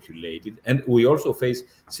sparsely populated. And we also face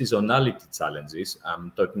seasonality challenges.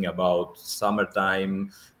 I'm talking about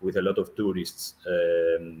summertime with a lot of tourists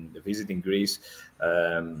visiting Greece.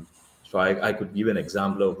 So I could give an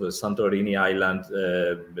example of the Santorini island,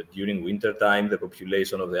 but during winter time, the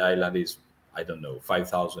population of the island is, I don't know,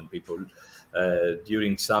 5,000 people.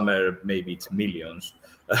 During summer, maybe it's millions.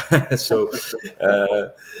 So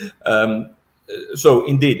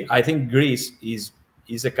indeed, I think Greece is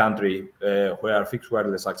a country where fixed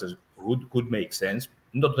wireless access could make sense.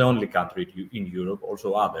 Not the only country in Europe,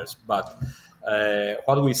 also others. But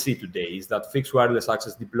what we see today is that fixed wireless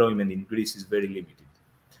access deployment in Greece is very limited.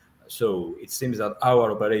 So it seems that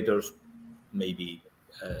our operators maybe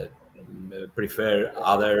prefer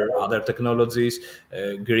other technologies.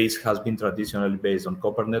 Greece has been traditionally based on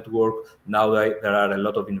copper network. Now there are a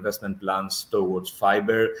lot of investment plans towards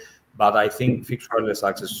fiber, but I think fixed wireless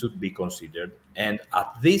access should be considered. And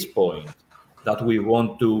at this point that we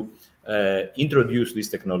want to introduce this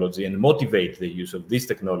technology and motivate the use of these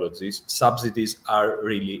technologies, subsidies are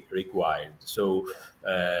really required. So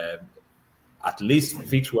at least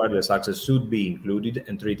fixed wireless access should be included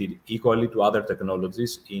and treated equally to other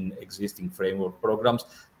technologies in existing framework programs,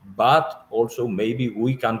 but also maybe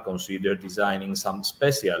we can consider designing some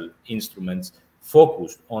special instruments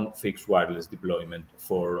focused on fixed wireless deployment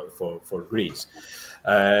for Greece.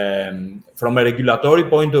 From a regulatory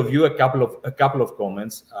point of view, a couple of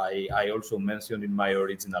comments I also mentioned in my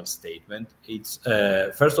original statement. It's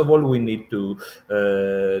first of all, we need to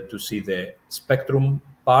see the spectrum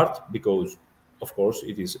part, because of course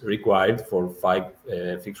it is required for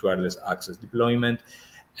fixed wireless access deployment,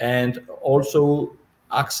 and also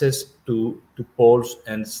access to poles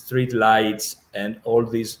and street lights and all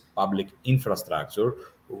this public infrastructure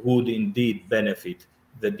would indeed benefit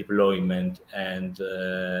the deployment and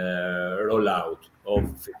rollout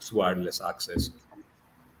of fixed wireless access.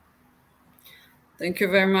 Thank you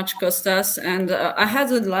very much, Kostas. And I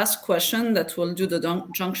had a last question that will do the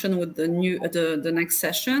junction with the next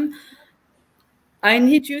session. I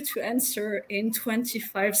need you to answer in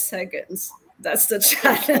 25 seconds. That's the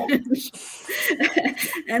challenge.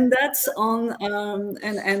 And that's on,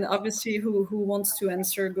 and obviously who wants to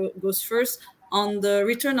answer goes first. On the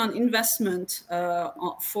return on investment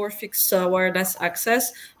for fixed wireless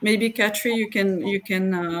access, maybe Katri, you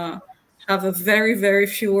can have a very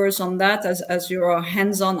few words on that as you're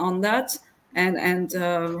hands-on on that, and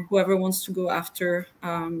whoever wants to go after,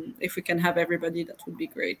 if we can have everybody, that would be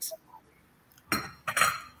great.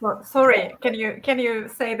 Well, sorry, can you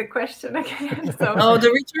say the question again? So, oh, the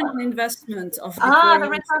return on investment of the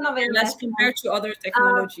return of investment compared to other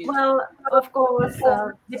technologies. Well, of course,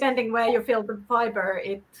 depending where you fill the fiber,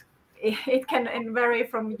 it can vary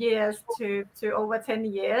from years to over 10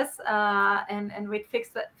 years. And with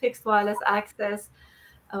fixed wireless access,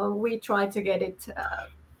 we try to get it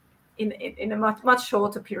in a much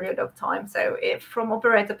shorter period of time. So, if from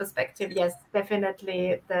operator perspective, yes,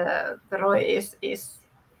 definitely the ROI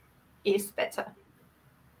is better.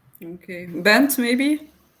 Okay, Bent, maybe.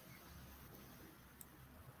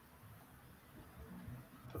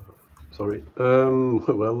 Sorry.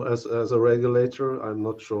 Well, as a regulator, I'm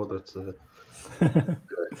not sure that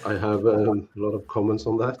I have a lot of comments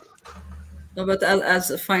on that. No, but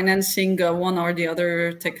as financing one or the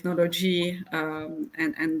other technology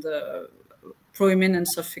and the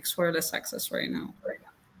prominence of fixed wireless access right now.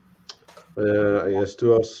 I guess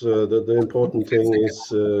to us, the important thing is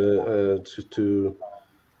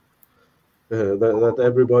that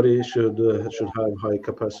everybody should have high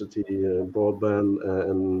capacity broadband,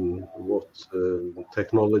 and what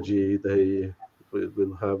technology they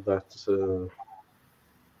will have that.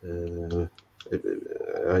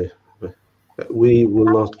 We will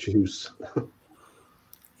not choose.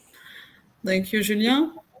 Thank you,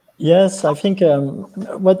 Julien. Yes, I think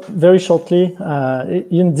very shortly,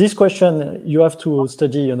 in this question, you have to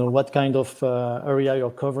study, what kind of area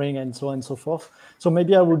you're covering and so on and so forth. So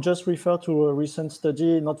maybe I would just refer to a recent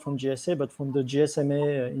study, not from GSA, but from the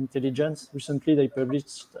GSMA Intelligence. Recently, they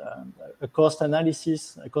published a cost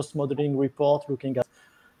analysis, a cost modeling report looking at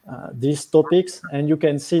these topics. And you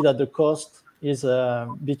can see that the cost is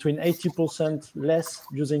between 80% less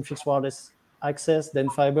using fixed wireless access than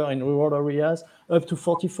fiber in rural areas, up to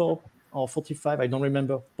 44 or 45, I don't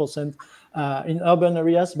remember, % in urban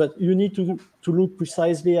areas. But you need to look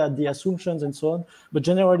precisely at the assumptions and so on. But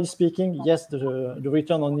generally speaking, yes, the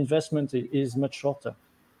return on investment is much shorter.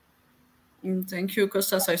 Thank you,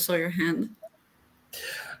 Kostas. I saw your hand.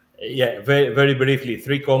 Yeah, very briefly,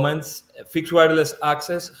 3 comments. Fixed wireless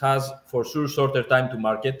access has for sure shorter time to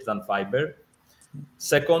market than fiber.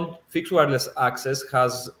 Second, fixed wireless access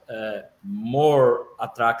has more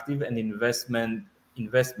attractive and investment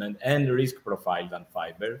and risk profile than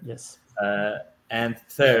fiber. Yes. And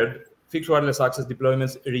third, fixed wireless access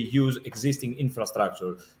deployments reuse existing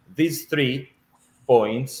infrastructure. These 3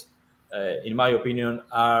 points, in my opinion,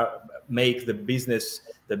 make the business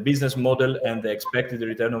model and the expected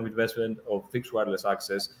return of investment of fixed wireless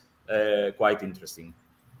access quite interesting.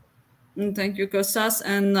 Thank you, Kostas.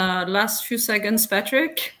 And last few seconds,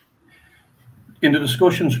 Patrick. In the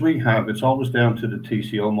discussions we have, it's always down to the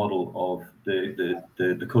TCO model of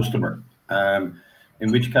the customer.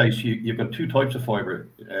 In which case, you've got 2 types of fiber,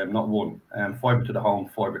 not one. Fiber to the home,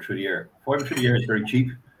 fiber through the air. Fiber through the air is very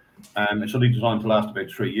cheap. It's only designed to last about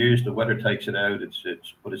 3 years. The weather takes it out.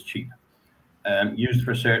 But it's cheap. Used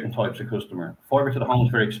for certain types of customer. Fiber to the home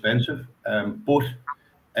is very expensive, but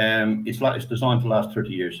it's designed to last 30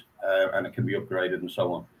 years, and it can be upgraded and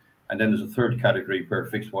so on. And then there's a third category where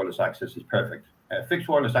fixed wireless access is perfect. Fixed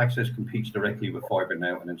wireless access competes directly with fiber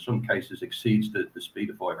now, and in some cases exceeds the speed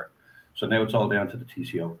of fiber. So now it's all down to the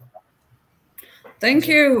TCO. Thank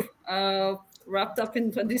you. Wrapped up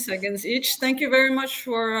in 20 seconds each. Thank you very much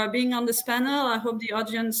for being on this panel. I hope the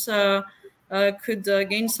audience could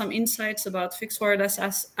gain some insights about fixed wireless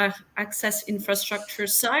access infrastructure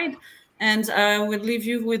side. And I will leave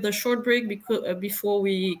you with a short break before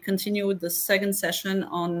we continue with the second session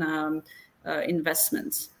on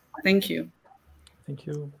investments. Thank you. Thank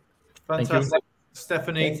you. Fantastic. Thank you.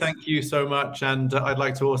 Stephanie, thank you so much. And I'd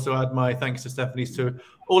like to also add my thanks to Stephanie, to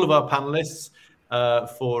all of our panelists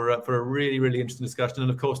for a really, really interesting discussion.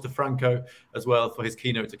 And of course to Franco as well for his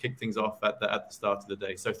keynote to kick things off at the start of the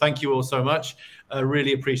day. So thank you all so much. I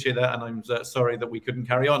really appreciate that. And I'm sorry that we couldn't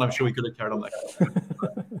carry on. I'm sure we could have carried on that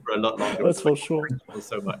for a lot longer. That's for sure. Thank you all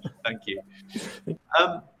so much. Thank you.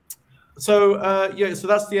 So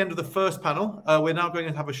that's the end of the first panel. We're now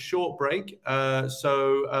going to have a short break.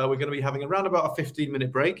 So we're going to be having around about a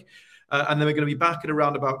 15-minute break. And then we're going to be back at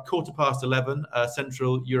around about 11:15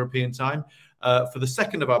 Central European time for the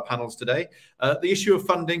second of our panels today. The issue of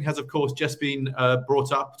funding has, of course, just been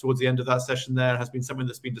brought up towards the end of that session there. It has been something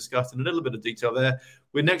that's been discussed in a little bit of detail there.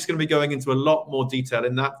 We're next going to be going into a lot more detail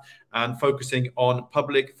in that and focusing on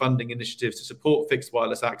public funding initiatives to support fixed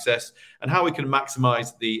wireless access and how we can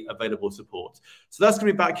maximize the available support. So that's going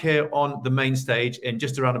to be back here on the main stage in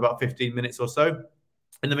just around about 15 minutes or so.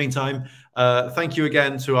 In the meantime, thank you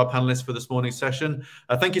again to our panelists for this morning's session.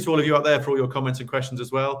 Thank you to all of you out there for all your comments and questions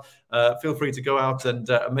as well. Feel free to go out and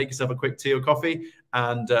make yourself a quick tea or coffee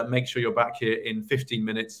and make sure you're back here in 15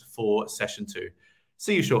 minutes for session 2.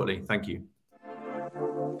 See you shortly. Thank you.